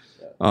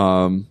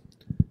 And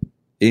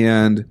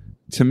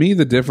to me,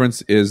 the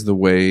difference is the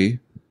way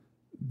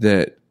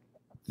that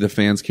the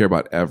fans care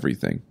about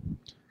everything.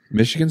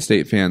 Michigan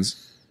State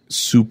fans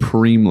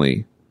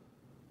supremely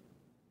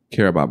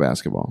care about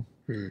basketball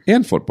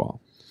and football.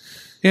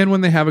 And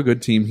when they have a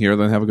good team here,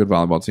 they have a good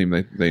volleyball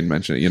team, they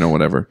mention it,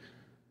 whatever.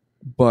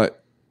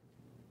 But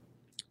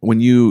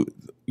when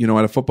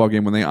at a football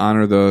game, when they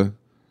honor the,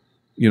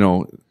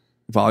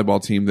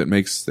 volleyball team that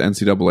makes the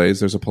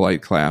NCAAs, there's a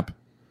polite clap.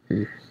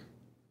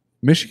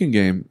 Michigan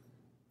game,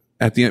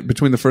 at the end,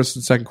 between the first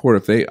and second quarter,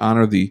 if they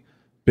honor the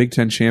Big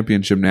Ten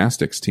champion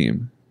gymnastics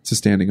team, it's a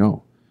standing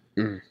O.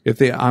 If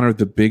they honor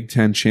the Big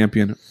Ten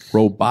champion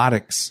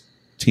robotics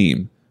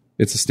team,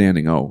 it's a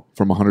standing O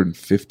from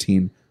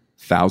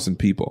 115,000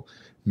 people.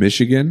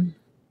 Michigan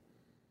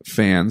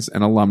fans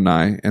and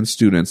alumni and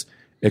students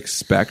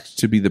expect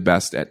to be the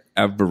best at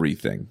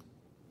everything.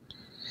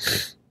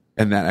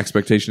 And that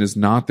expectation is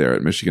not there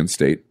at Michigan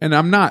State. And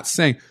I'm not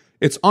saying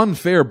it's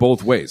unfair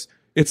both ways.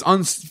 It's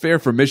unfair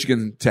for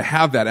Michigan to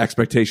have that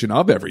expectation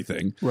of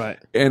everything. Right.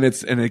 And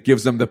it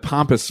gives them the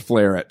pompous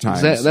flair at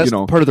times. That's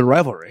part of the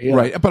rivalry. Yeah.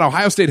 Right. But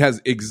Ohio State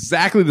has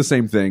exactly the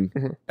same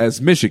thing as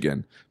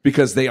Michigan,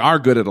 because they are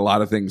good at a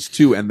lot of things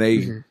too, and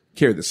they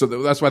carry this. So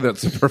that's why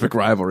that's a perfect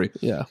rivalry.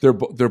 Yeah. They're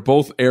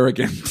both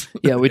arrogant.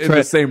 Yeah, we in try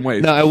the same way.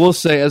 Now, I will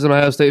say, as an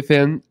Ohio State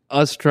fan,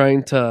 us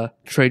trying to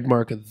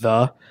trademark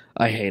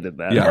I hated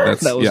that. Yeah,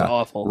 that was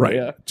awful. Right.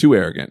 Yeah. Too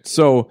arrogant.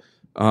 So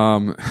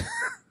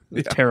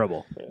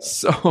Terrible. Yeah.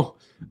 So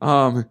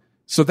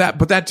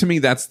that to me,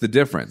 that's the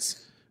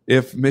difference.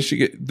 If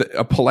Michigan,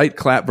 a polite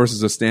clap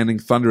versus a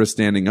thunderous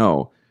standing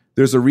O,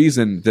 there's a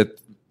reason that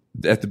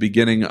at the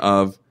beginning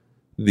of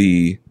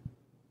the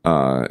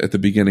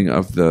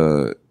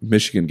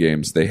Michigan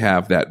games, they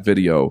have that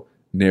video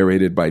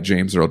narrated by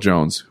James Earl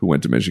Jones, who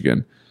went to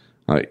Michigan.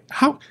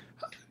 How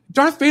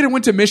Darth Vader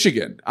went to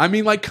Michigan? I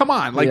mean, like, come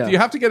on, like, do you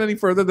have to get any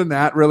further than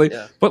that, really?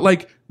 Yeah. But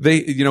like,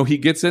 he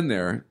gets in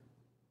there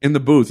in the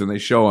booth and they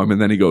show him,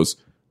 and then he goes,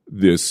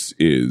 "This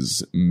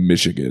is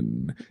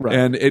Michigan," right.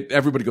 And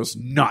everybody goes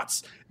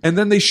nuts. And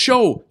then they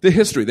show the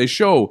history. They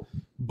show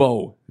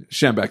Bo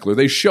Schembechler.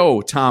 They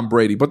show Tom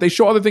Brady, but they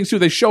show other things too.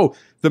 They show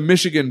the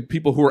Michigan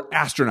people who are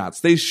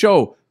astronauts. They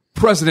show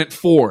President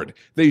Ford.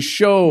 They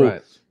show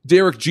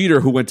Derek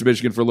Jeter, who went to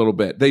Michigan for a little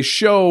bit. They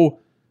show,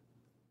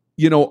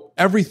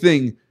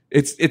 everything.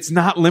 It's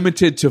not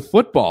limited to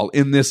football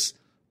in this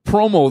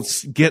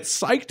promo get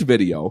psyched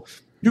video.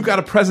 You got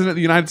a president of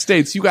the United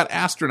States. You got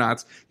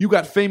astronauts. You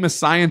got famous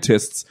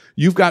scientists.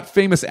 You've got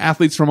famous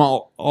athletes from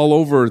all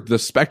over the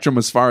spectrum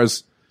as far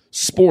as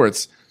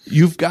sports.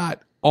 You've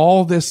got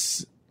all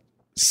this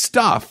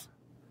stuff.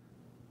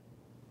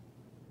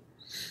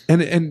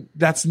 And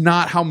that's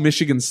not how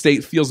Michigan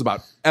State feels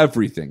about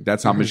everything.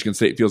 That's how Michigan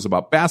State feels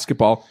about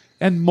basketball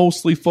and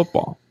mostly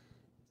football.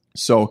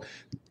 So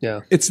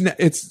Yeah. it's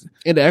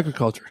And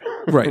agriculture.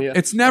 right. Yeah.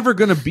 It's never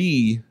going to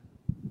be,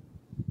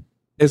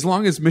 as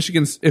long as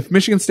if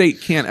Michigan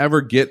State can't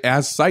ever get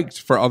as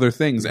psyched for other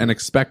things and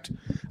expect,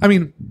 I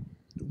mean,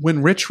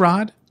 when Rich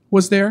Rod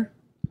was there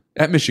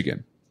at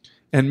Michigan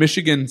and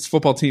Michigan's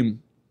football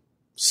team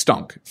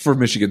stunk for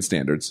Michigan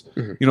standards,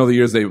 you know, the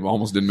years they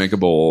almost didn't make a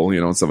bowl,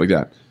 you know, and stuff like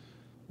that.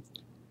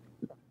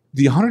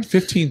 The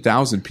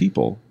 115,000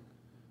 people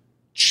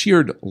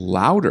cheered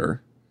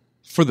louder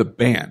for the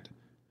band.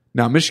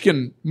 Now,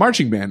 Michigan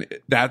marching band,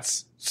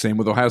 that's same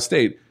with Ohio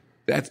State.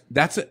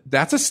 That's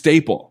a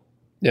staple.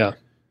 Yeah.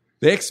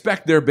 They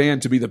expect their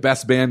band to be the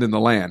best band in the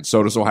land.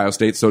 So does Ohio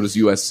State. So does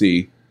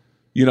USC.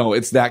 You know,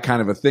 it's that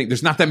kind of a thing.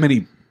 There's not that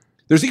many.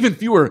 There's even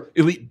fewer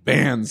elite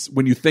bands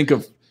when you think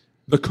of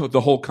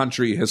the whole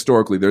country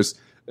historically. There's,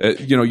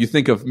 you know, you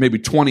think of maybe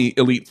 20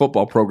 elite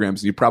football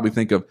programs. And you probably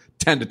think of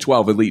 10 to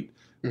 12 elite,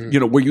 you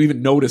know, where you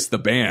even notice the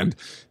band.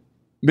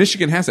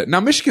 Michigan has that. Now,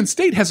 Michigan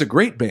State has a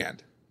great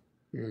band.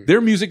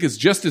 Their music is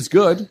just as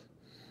good,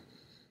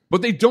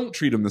 but they don't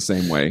treat them the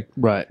same way.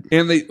 Right.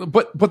 And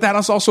but that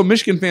is also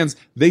Michigan fans.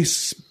 They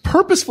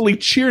purposefully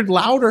cheered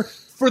louder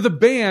for the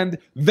band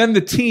than the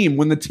team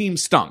when the team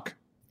stunk.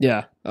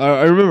 Yeah.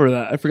 I remember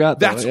that. I forgot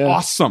that. That's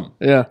awesome.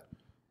 Yeah.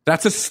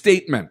 That's a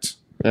statement.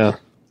 Yeah.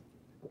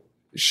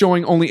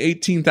 Showing only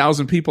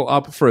 18,000 people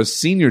up for a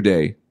senior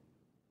day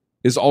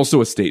is also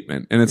a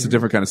statement, and it's a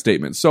different kind of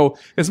statement. So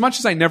as much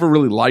as I never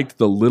really liked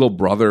the little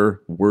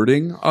brother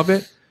wording of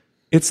it,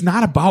 it's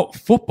not about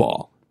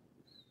football.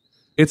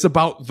 It's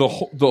about the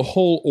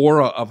whole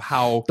aura of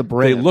how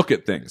they look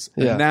at things.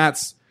 Yeah. And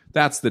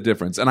that's the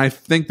difference. And I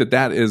think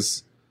that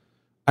is,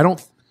 I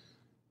don't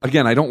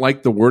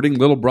like the wording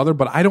little brother,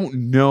 but I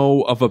don't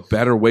know of a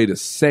better way to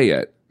say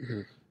it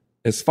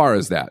as far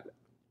as that.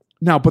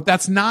 Now, but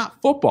that's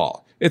not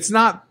football. It's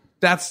not,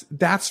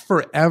 that's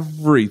for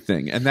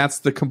everything. And that's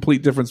the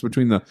complete difference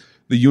between the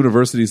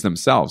universities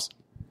themselves.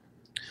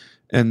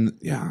 And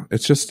yeah,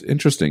 it's just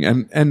interesting.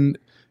 And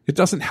it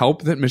doesn't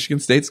help that Michigan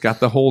State's got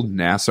the whole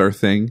Nassar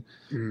thing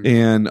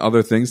and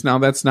other things. Now,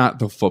 that's not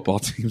the football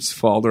team's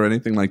fault or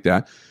anything like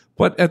that.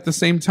 But at the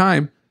same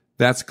time,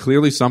 that's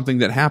clearly something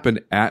that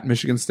happened at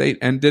Michigan State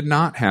and did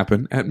not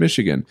happen at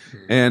Michigan.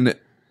 And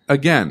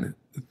again,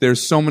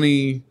 there's so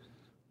many,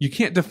 you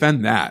can't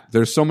defend that.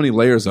 There's so many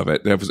layers of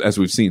it, as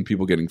we've seen,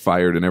 people getting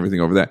fired and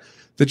everything over that.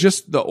 That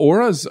just the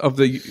auras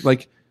of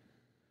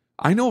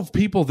I know of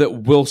people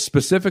that will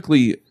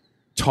specifically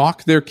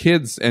talk their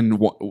kids and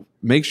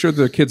make sure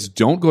their kids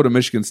don't go to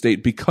Michigan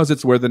State because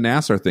it's where the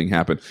Nassar thing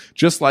happened.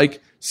 Just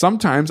like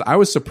sometimes I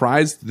was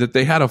surprised that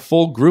they had a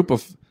full group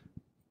of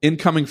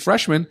incoming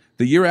freshmen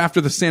the year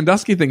after the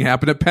Sandusky thing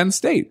happened at Penn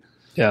State.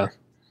 Yeah.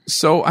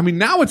 So, I mean,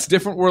 now it's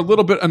different. We're a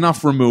little bit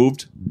enough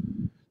removed.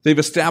 They've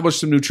established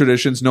some new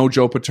traditions, no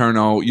Joe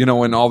Paterno, you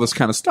know, and all this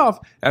kind of stuff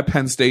at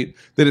Penn State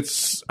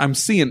that I'm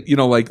seeing, you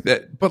know, like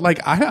that. But like,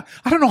 I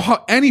don't know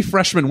how any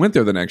freshman went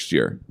there the next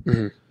year.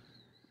 Mm-hmm.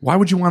 Why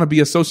would you want to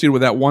be associated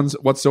with that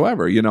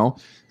whatsoever, you know?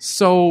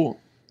 So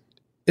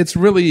it's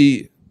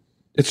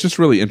just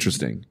really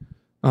interesting.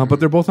 But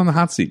they're both on the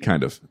hot seat,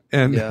 kind of.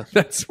 And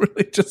that's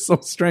really just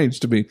so strange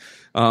to me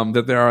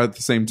that they are at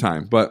the same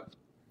time. But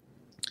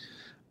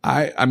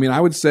I mean, I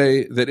would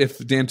say that if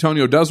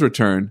D'Antonio does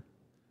return,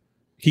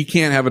 he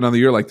can't have another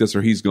year like this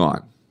or he's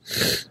gone.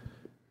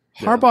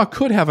 Harbaugh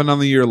could have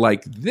another year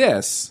like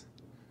this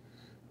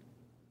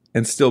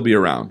and still be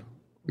around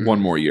one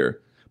more year.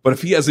 But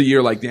if he has a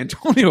year like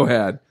D'Antonio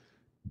had,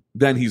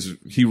 then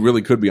he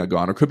really could be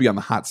gone or could be on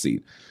the hot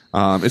seat.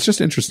 It's just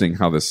interesting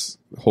how this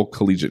whole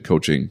collegiate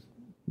coaching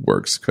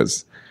works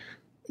because,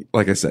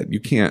 like I said, you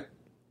can't.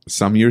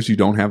 Some years you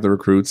don't have the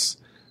recruits.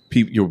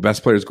 Your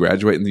best players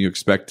graduate, and you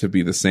expect to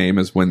be the same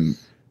as when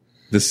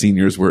the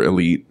seniors were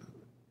elite,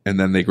 and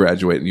then they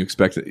graduate, and you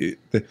expect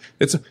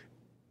it's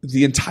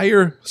the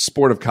entire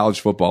sport of college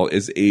football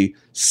is a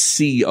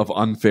sea of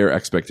unfair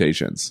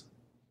expectations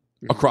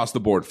across the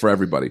board for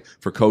everybody,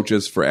 for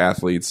coaches, for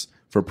athletes,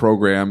 for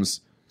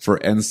programs, for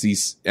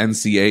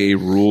NCAA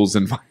rules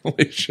and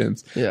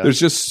violations. Yeah.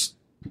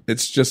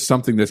 It's just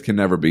something that can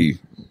never be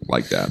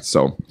like that.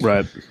 So,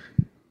 right,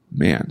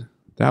 man,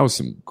 that was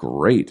some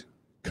great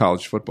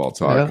college football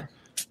talk.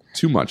 Yeah.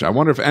 Too much. I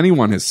wonder if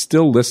anyone is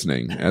still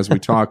listening as we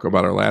talk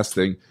about our last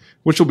thing,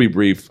 which will be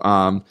brief.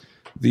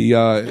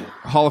 The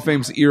Hall of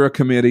Fame's Era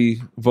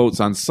Committee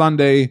votes on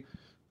Sunday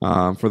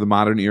for the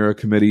Modern Era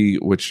Committee,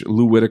 which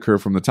Lou Whitaker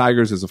from the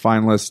Tigers is a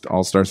finalist,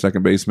 all-star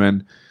second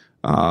baseman.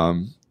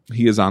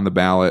 He is on the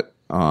ballot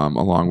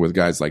along with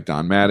guys like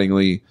Don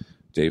Mattingly,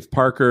 Dave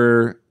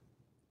Parker,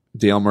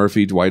 Dale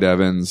Murphy, Dwight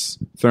Evans,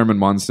 Thurman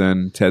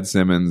Munson, Ted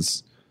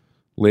Simmons,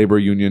 Labor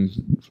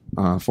Union,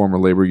 former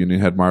Labor Union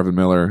head Marvin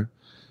Miller,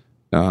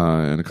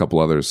 and a couple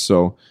others.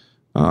 So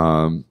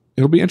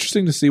it'll be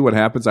interesting to see what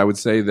happens. I would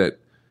say that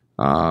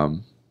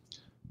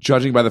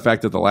judging by the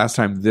fact that the last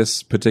time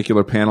this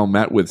particular panel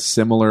met with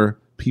similar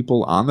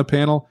people on the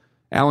panel,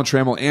 Alan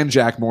Trammell and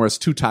Jack Morris,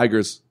 two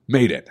Tigers,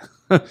 made it.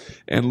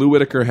 And Lou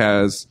Whitaker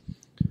has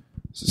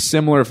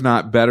similar, if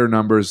not better,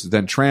 numbers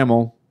than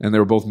Trammell, and they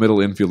were both middle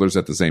infielders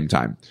at the same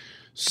time.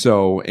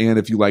 So, and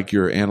if you like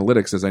your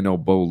analytics, as I know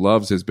Bo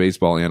loves his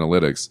baseball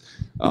analytics,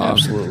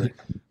 Absolutely.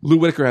 Lou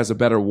Whitaker has a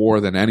better WAR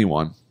than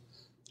anyone,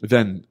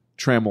 than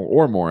Trammell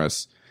or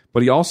Morris.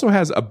 But he also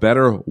has a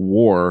better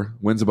WAR,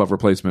 wins above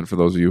replacement, for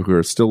those of you who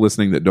are still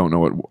listening that don't know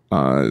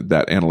what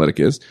that analytic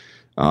is.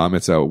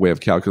 It's a way of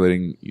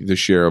calculating the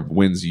share of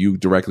wins you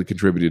directly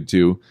contributed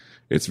to.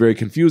 It's very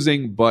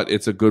confusing, but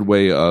it's a good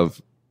way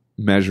of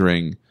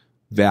measuring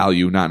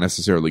value, not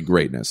necessarily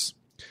greatness.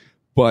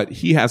 But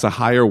he has a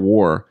higher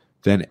WAR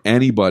than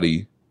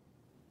anybody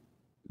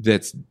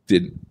that's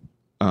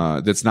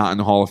not in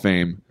the Hall of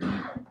Fame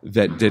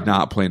that did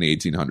not play in the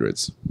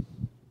 1800s.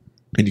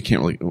 And you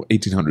can't really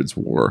 1800s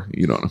WAR.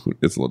 You don't know who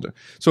it's a little different.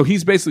 So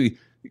he's basically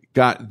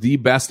got the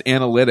best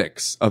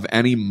analytics of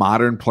any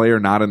modern player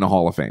not in the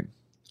Hall of Fame.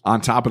 On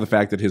top of the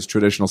fact that his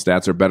traditional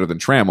stats are better than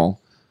Trammell,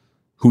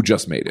 who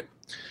just made it.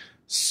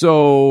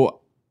 So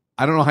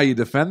I don't know how you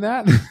defend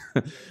that.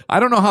 I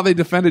don't know how they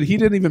defended. He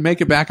didn't even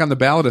make it back on the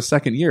ballot a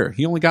second year.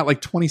 He only got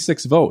like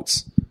 26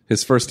 votes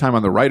his first time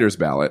on the writer's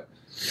ballot.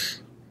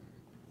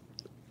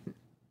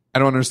 I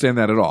don't understand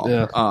that at all.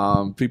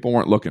 Yeah. People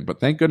weren't looking, but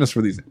thank goodness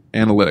for these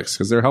analytics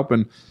because they're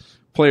helping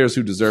players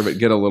who deserve it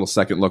get a little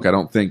second look. I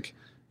don't think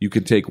you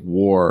can take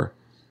WAR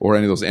or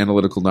any of those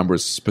analytical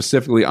numbers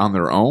specifically on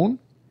their own,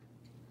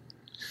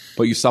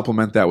 but you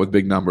supplement that with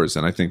big numbers,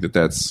 and I think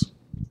that's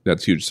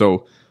huge.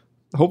 So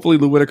hopefully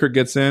Lou Whitaker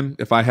gets in.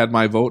 If I had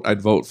my vote,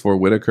 I'd vote for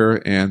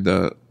Whitaker and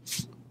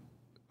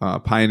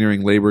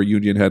pioneering labor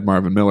union head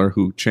Marvin Miller,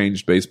 who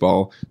changed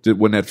baseball.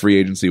 Wouldn't have free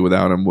agency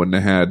without him. Wouldn't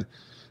have had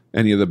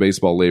any of the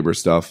baseball labor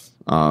stuff.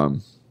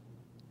 It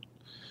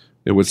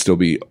would still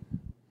be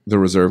the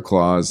reserve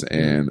clause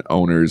and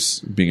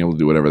owners being able to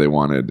do whatever they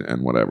wanted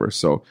and whatever.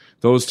 So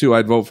those two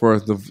I'd vote for.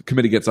 The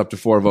committee gets up to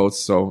 4 votes,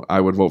 so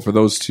I would vote for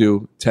those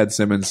two. Ted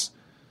Simmons,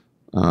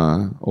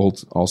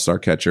 old all-star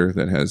catcher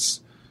that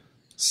has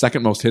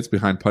second most hits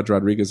behind Pudge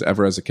Rodriguez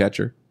ever as a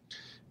catcher.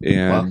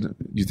 And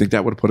You think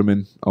that would have put him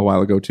in a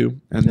while ago too.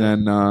 And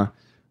then I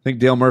think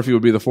Dale Murphy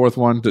would be the fourth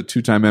one, the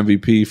 2-time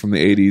MVP from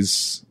the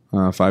 80s,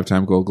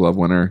 5-time Gold Glove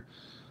winner,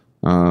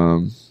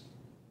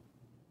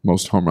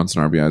 most home runs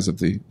and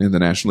RBIs in the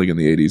National League in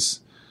the 80s.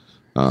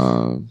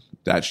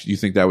 That you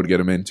think that would get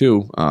him in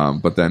too,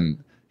 but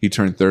then he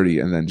turned 30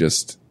 and then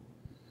just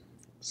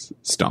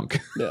stunk.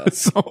 Yeah.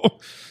 So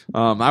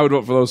I would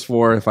vote for those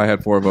 4 if I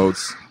had 4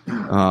 votes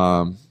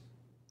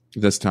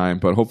this time.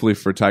 But hopefully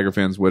for Tiger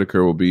fans,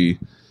 Whitaker will be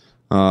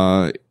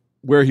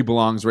where he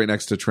belongs, right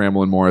next to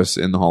Trammell and Morris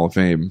in the Hall of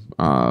Fame.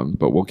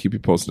 But we'll keep you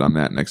posted on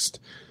that next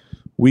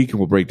week, and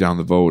we'll break down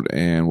the vote,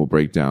 and we'll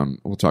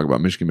talk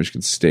about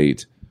Michigan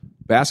State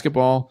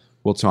basketball.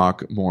 We'll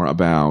talk more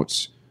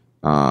about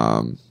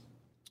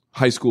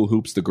high school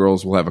hoops. The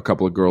girls will have a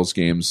couple of girls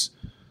games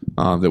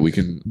that we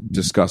can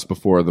discuss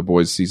before the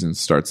boys season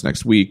starts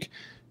next week.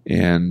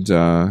 And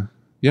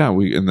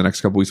we in the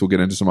next couple weeks we'll get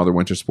into some other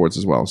winter sports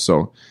as well.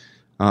 So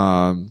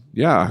I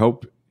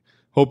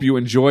hope you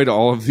enjoyed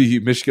all of the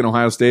Michigan,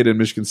 Ohio State, and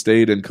Michigan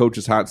State and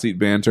Coach's Hot Seat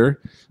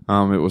banter.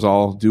 It was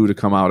all due to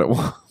come out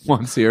at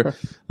once here.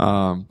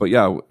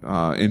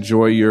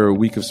 Enjoy your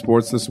week of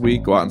sports this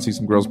week. Go out and see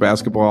some girls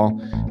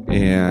basketball.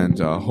 And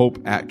Hope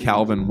at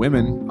Calvin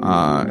Women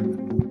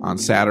on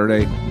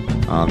Saturday.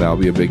 That'll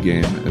be a big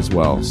game as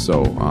well.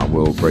 So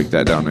we'll break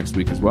that down next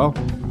week as well.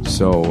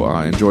 So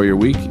enjoy your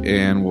week,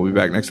 and we'll be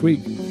back next week.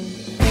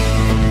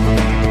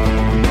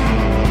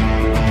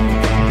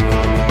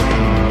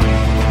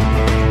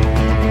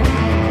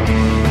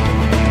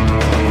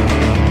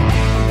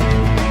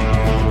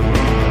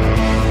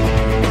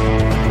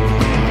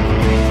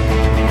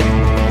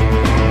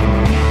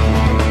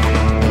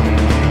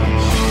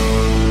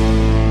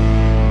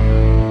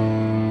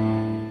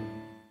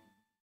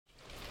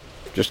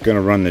 Just going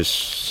to run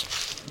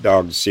this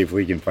dog to see if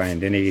we can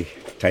find any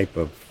type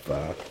of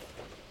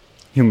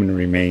human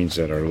remains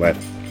that are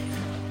left.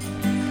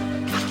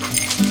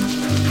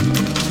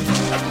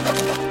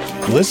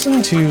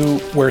 Listen to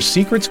Where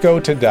Secrets Go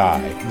to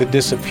Die, The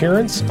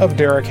Disappearance of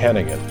Derek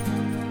Hennigan.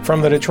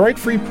 From the Detroit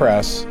Free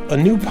Press, a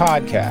new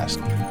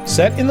podcast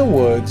set in the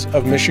woods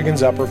of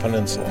Michigan's Upper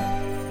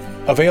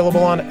Peninsula.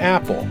 Available on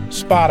Apple,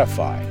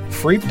 Spotify,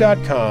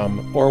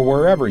 Freep.com, or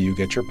wherever you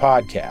get your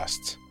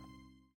podcasts.